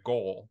ultimate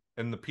goal,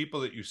 and the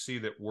people that you see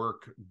that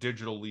work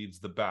digital leads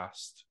the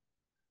best,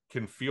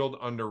 can field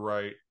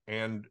underwrite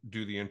and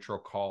do the intro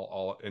call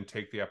all and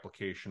take the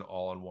application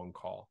all on one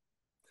call.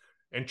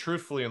 And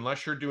truthfully,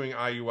 unless you're doing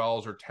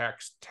IULs or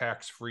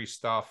tax-free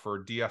stuff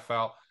or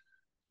DFL,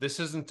 this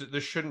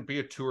shouldn't be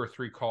a 2 or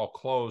 3 call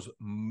close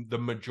the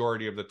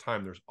majority of the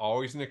time. There's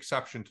always an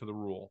exception to the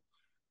rule,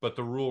 but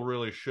the rule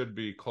really should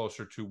be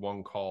closer to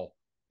 1 call.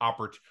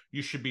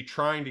 You should be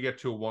trying to get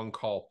to a 1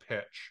 call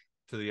pitch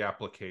to the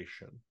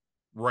application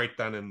right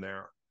then and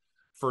there.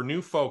 For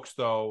new folks,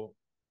 though,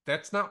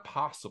 that's not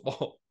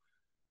possible.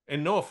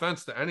 And no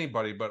offense to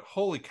anybody, but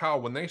holy cow,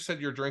 when they said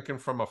you're drinking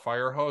from a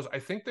fire hose, I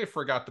think they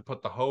forgot to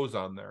put the hose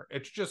on there.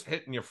 It's just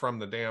hitting you from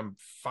the damn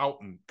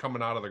fountain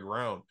coming out of the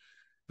ground.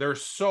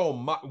 There's so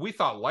much. We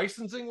thought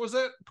licensing was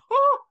it.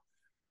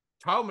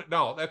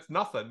 No, that's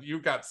nothing.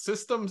 You've got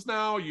systems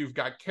now. You've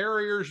got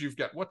carriers. You've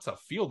got, what's a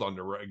field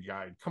underwriting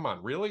guide? Come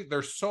on, really?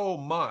 There's so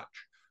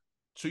much.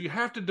 So you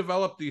have to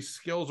develop these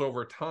skills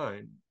over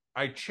time.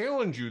 I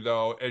challenge you,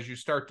 though, as you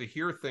start to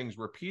hear things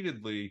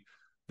repeatedly,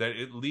 that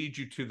it leads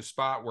you to the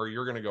spot where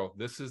you're going to go,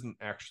 this isn't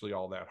actually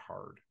all that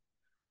hard.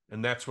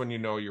 And that's when you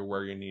know you're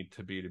where you need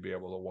to be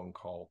able to 1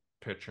 call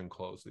pitch and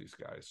close these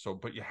guys. So,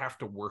 but you have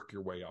to work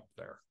your way up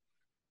there.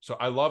 So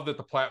I love that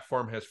the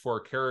platform has 4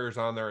 carriers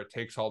on there. It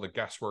takes all the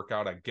guesswork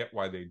out. I get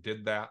why they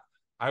did that.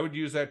 I would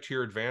use that to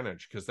your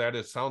advantage,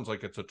 because sounds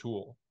like it's a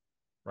tool,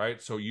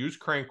 right? So use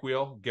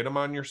Crankwheel, get them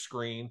on your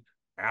screen,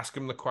 ask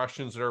them the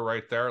questions that are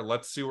right there.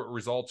 Let's see what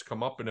results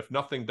come up. And if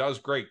nothing does,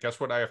 great. Guess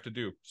what I have to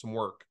do? Some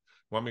work.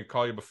 Want me to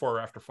call you before or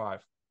after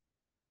 5?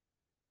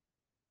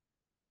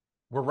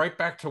 We're right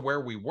back to where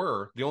we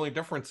were. The only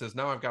difference is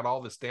now I've got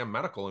all this damn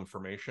medical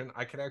information.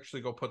 I could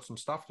actually go put some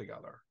stuff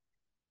together,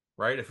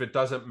 right? If it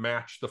doesn't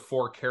match, the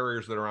 4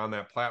 carriers that are on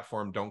that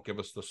platform don't give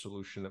us the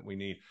solution that we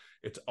need.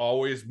 It's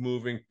always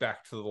moving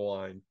back to the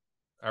line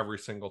every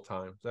single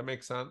time. Does that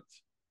make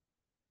sense?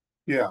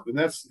 Yeah, and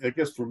that's, I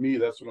guess for me,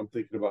 that's what I'm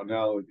thinking about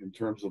now in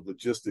terms of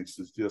logistics,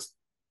 is just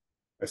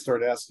I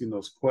start asking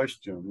those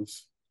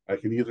questions. I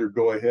can either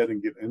go ahead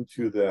and get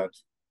into that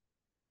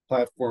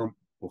platform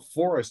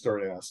before I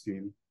start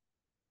asking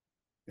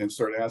and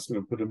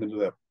put them into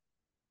that,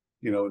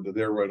 into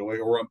there right away,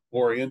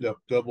 or I end up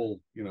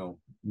double,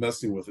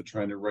 messing with it,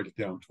 trying to write it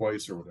down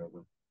twice or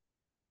whatever.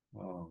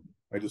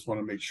 I just want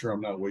to make sure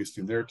I'm not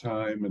wasting their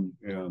time,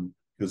 and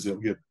because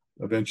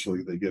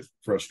eventually they get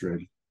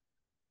frustrated.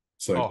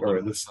 It's like, all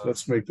right,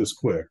 let's make this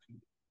quick.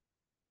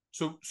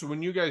 So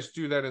when you guys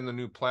do that in the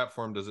new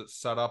platform, does it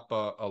set up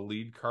a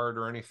lead card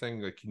or anything?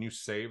 Like, can you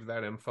save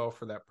that info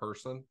for that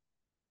person?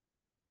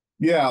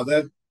 Yeah,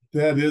 that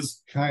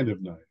is kind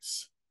of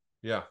nice.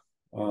 Yeah.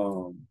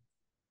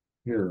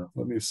 Here,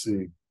 let me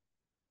see.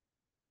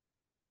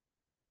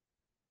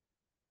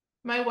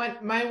 My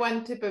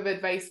one tip of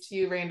advice to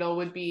you, Randall,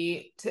 would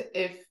be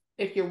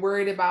if you're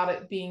worried about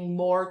it being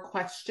more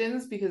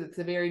questions, because it's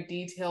a very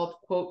detailed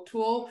quote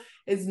tool,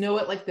 is know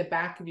it like the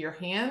back of your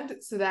hand.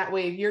 So that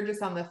way, if you're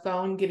just on the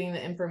phone getting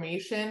the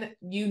information,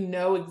 you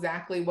know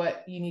exactly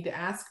what you need to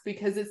ask,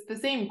 because it's the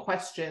same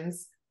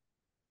questions,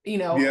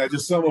 Yeah,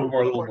 just some of them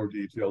are a little more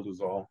detailed is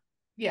all.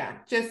 Yeah,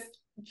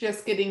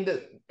 just getting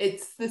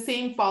it's the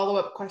same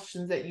follow-up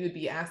questions that you would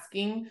be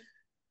asking.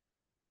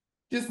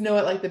 Just know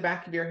it like the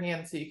back of your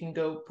hand so you can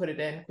go put it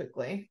in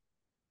quickly.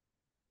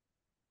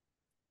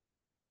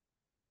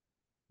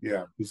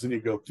 Yeah, because then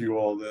you go through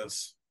all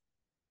this.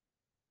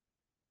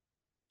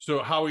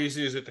 So how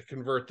easy is it to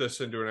convert this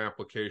into an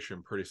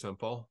application? Pretty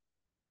simple.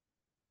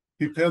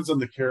 Depends on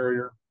the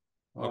carrier.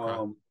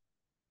 Okay.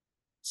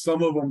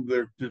 Some of them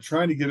they're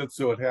trying to get it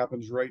so it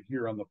happens right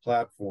here on the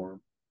platform.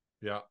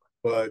 Yeah.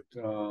 But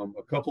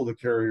a couple of the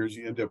carriers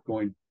you end up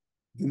going,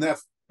 and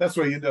that's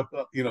why you end up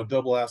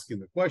double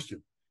asking the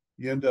question.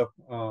 You end up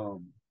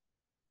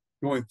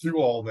going through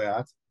all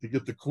that to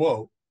get the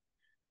quote,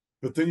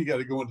 but then you got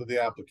to go into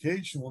the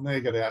application. Well, now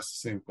you got to ask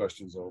the same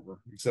questions over,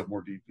 except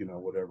more deep,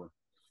 whatever.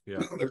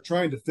 Yeah. They're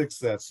trying to fix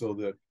that so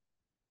that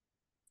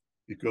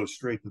it goes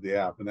straight to the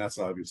app, and that's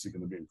obviously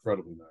going to be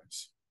incredibly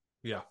nice.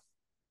 Yeah.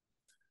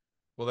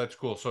 Well, that's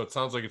cool. So it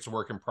sounds like it's a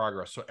work in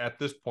progress. So at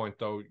this point,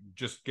 though,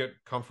 just get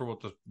comfortable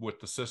with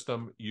the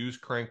system. Use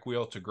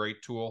Crankwheel. It's a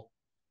great tool.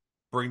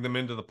 Bring them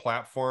into the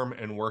platform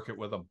and work it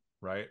with them,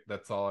 right?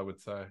 That's all I would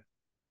say.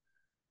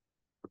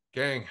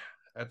 Gang,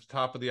 at the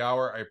top of the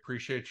hour, I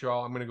appreciate you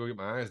all. I'm going to go get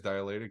my eyes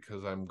dilated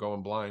because I'm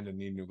going blind and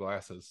need new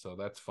glasses. So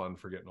that's fun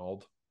for getting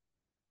old.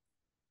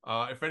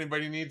 If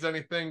anybody needs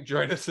anything,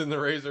 join us in the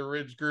Razor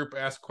Ridge group.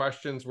 Ask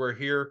questions. We're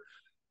here.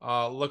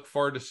 Look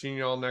forward to seeing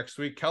you all next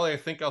week. Kelly, I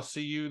think I'll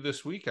see you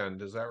this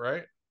weekend. Is that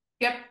right?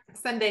 Yep,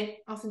 Sunday.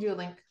 I'll send you a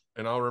link.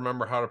 And I'll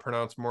remember how to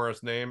pronounce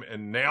Maura's name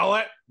and nail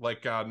it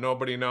like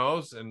nobody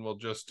knows. And we'll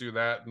just do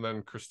that. And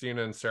then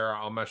Christina and Sarah,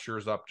 I'll mess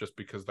yours up just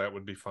because that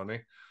would be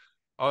funny.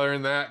 Other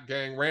than that,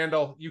 gang,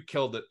 Randall, you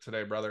killed it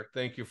today, brother.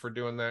 Thank you for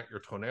doing that.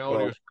 Your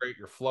tonality was great.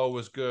 Your flow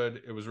was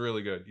good. It was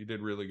really good. You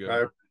did really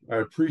good. I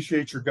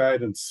appreciate your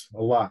guidance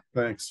a lot.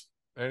 Thanks.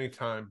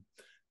 Anytime.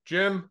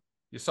 Jim,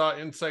 you saw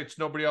insights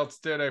nobody else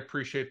did. I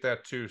appreciate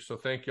that too. So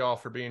thank you all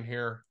for being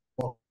here.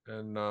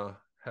 And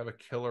have a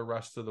killer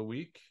rest of the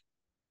week.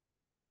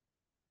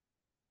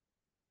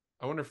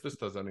 I wonder if this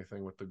does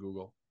anything with the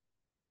Google.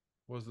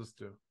 What does this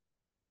do?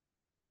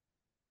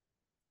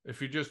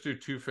 If you just do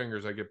 2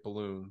 fingers, I get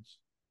balloons.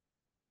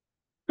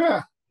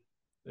 Yeah.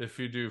 If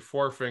you do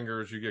 4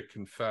 fingers, you get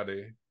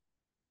confetti.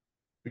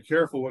 Be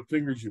careful what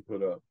fingers you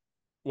put up.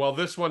 Well,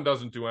 this one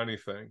doesn't do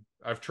anything.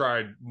 I've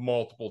tried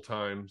multiple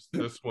times.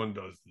 This one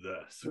does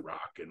this.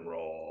 Rock and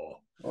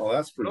roll. Oh,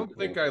 that's pretty I don't cool.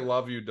 think I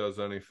love you does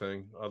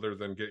anything other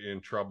than get you in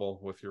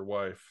trouble with your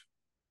wife.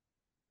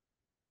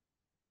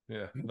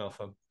 Yeah,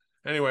 nothing.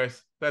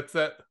 Anyways, that's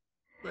it.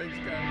 Thanks,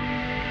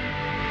 guys.